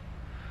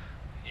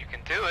 you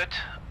can do it.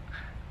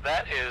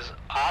 That is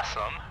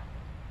awesome.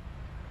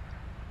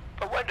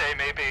 But one day,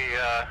 maybe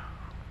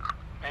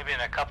in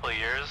a couple of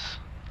years,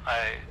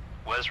 I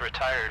was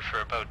retired for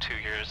about 2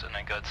 years, and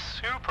I got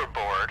super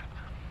bored,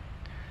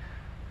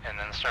 and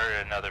then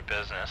started another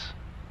business.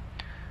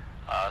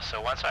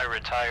 So once I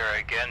retire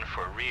again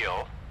for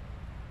real,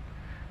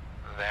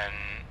 then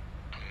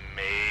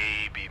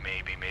maybe,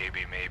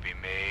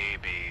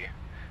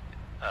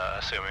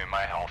 assuming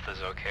my health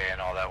is okay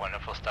and all that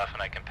wonderful stuff,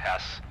 and I can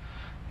pass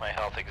my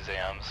health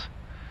exams.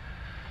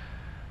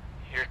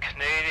 You're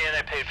Canadian,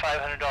 I paid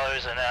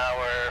 $500 an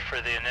hour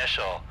for the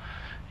initial.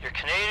 You're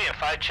Canadian,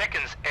 5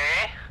 chickens,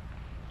 eh?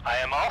 I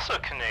am also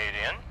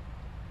Canadian.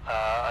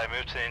 I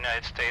moved to the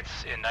United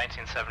States in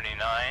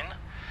 1979.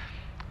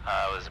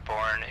 I was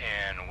born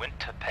in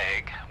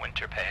Winnipeg,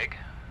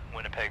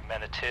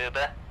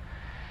 Manitoba.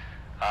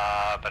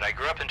 But I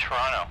grew up in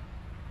Toronto,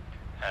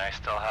 and I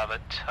still have a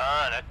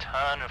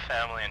ton of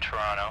family in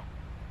Toronto.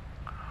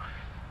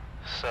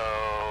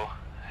 So,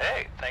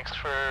 hey, thanks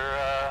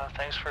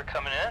for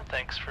coming in.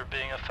 Thanks for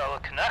being a fellow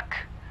Canuck.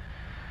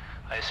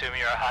 I assume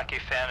you're a hockey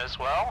fan as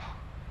well.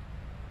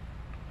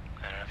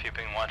 I don't know if you've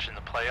been watching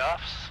the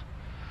playoffs.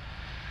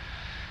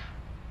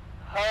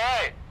 All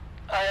right.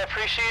 I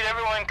appreciate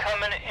everyone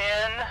coming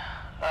in.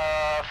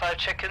 5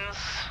 chickens.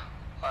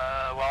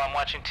 While I'm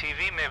watching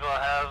TV, maybe I'll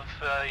have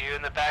you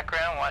in the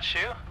background, watch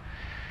you.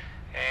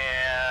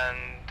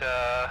 And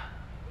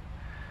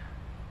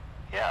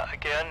yeah,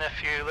 again,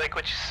 if you like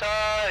what you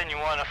saw and you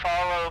want to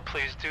follow,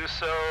 please do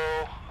so.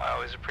 I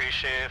always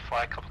appreciate it.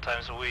 Fly a couple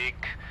times a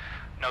week.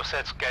 No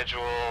set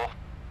schedule.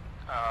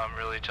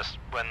 Really just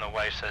when the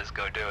wife says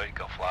go do it,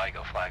 go fly,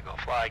 go fly, go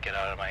fly, get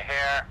out of my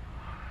hair.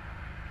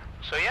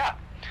 So yeah.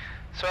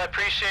 So I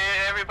appreciate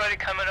everybody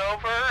coming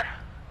over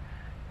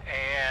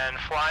and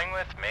flying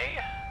with me.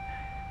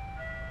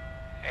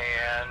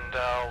 And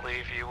I'll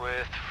leave you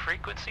with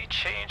frequency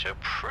change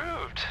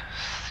approved.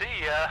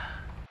 See ya.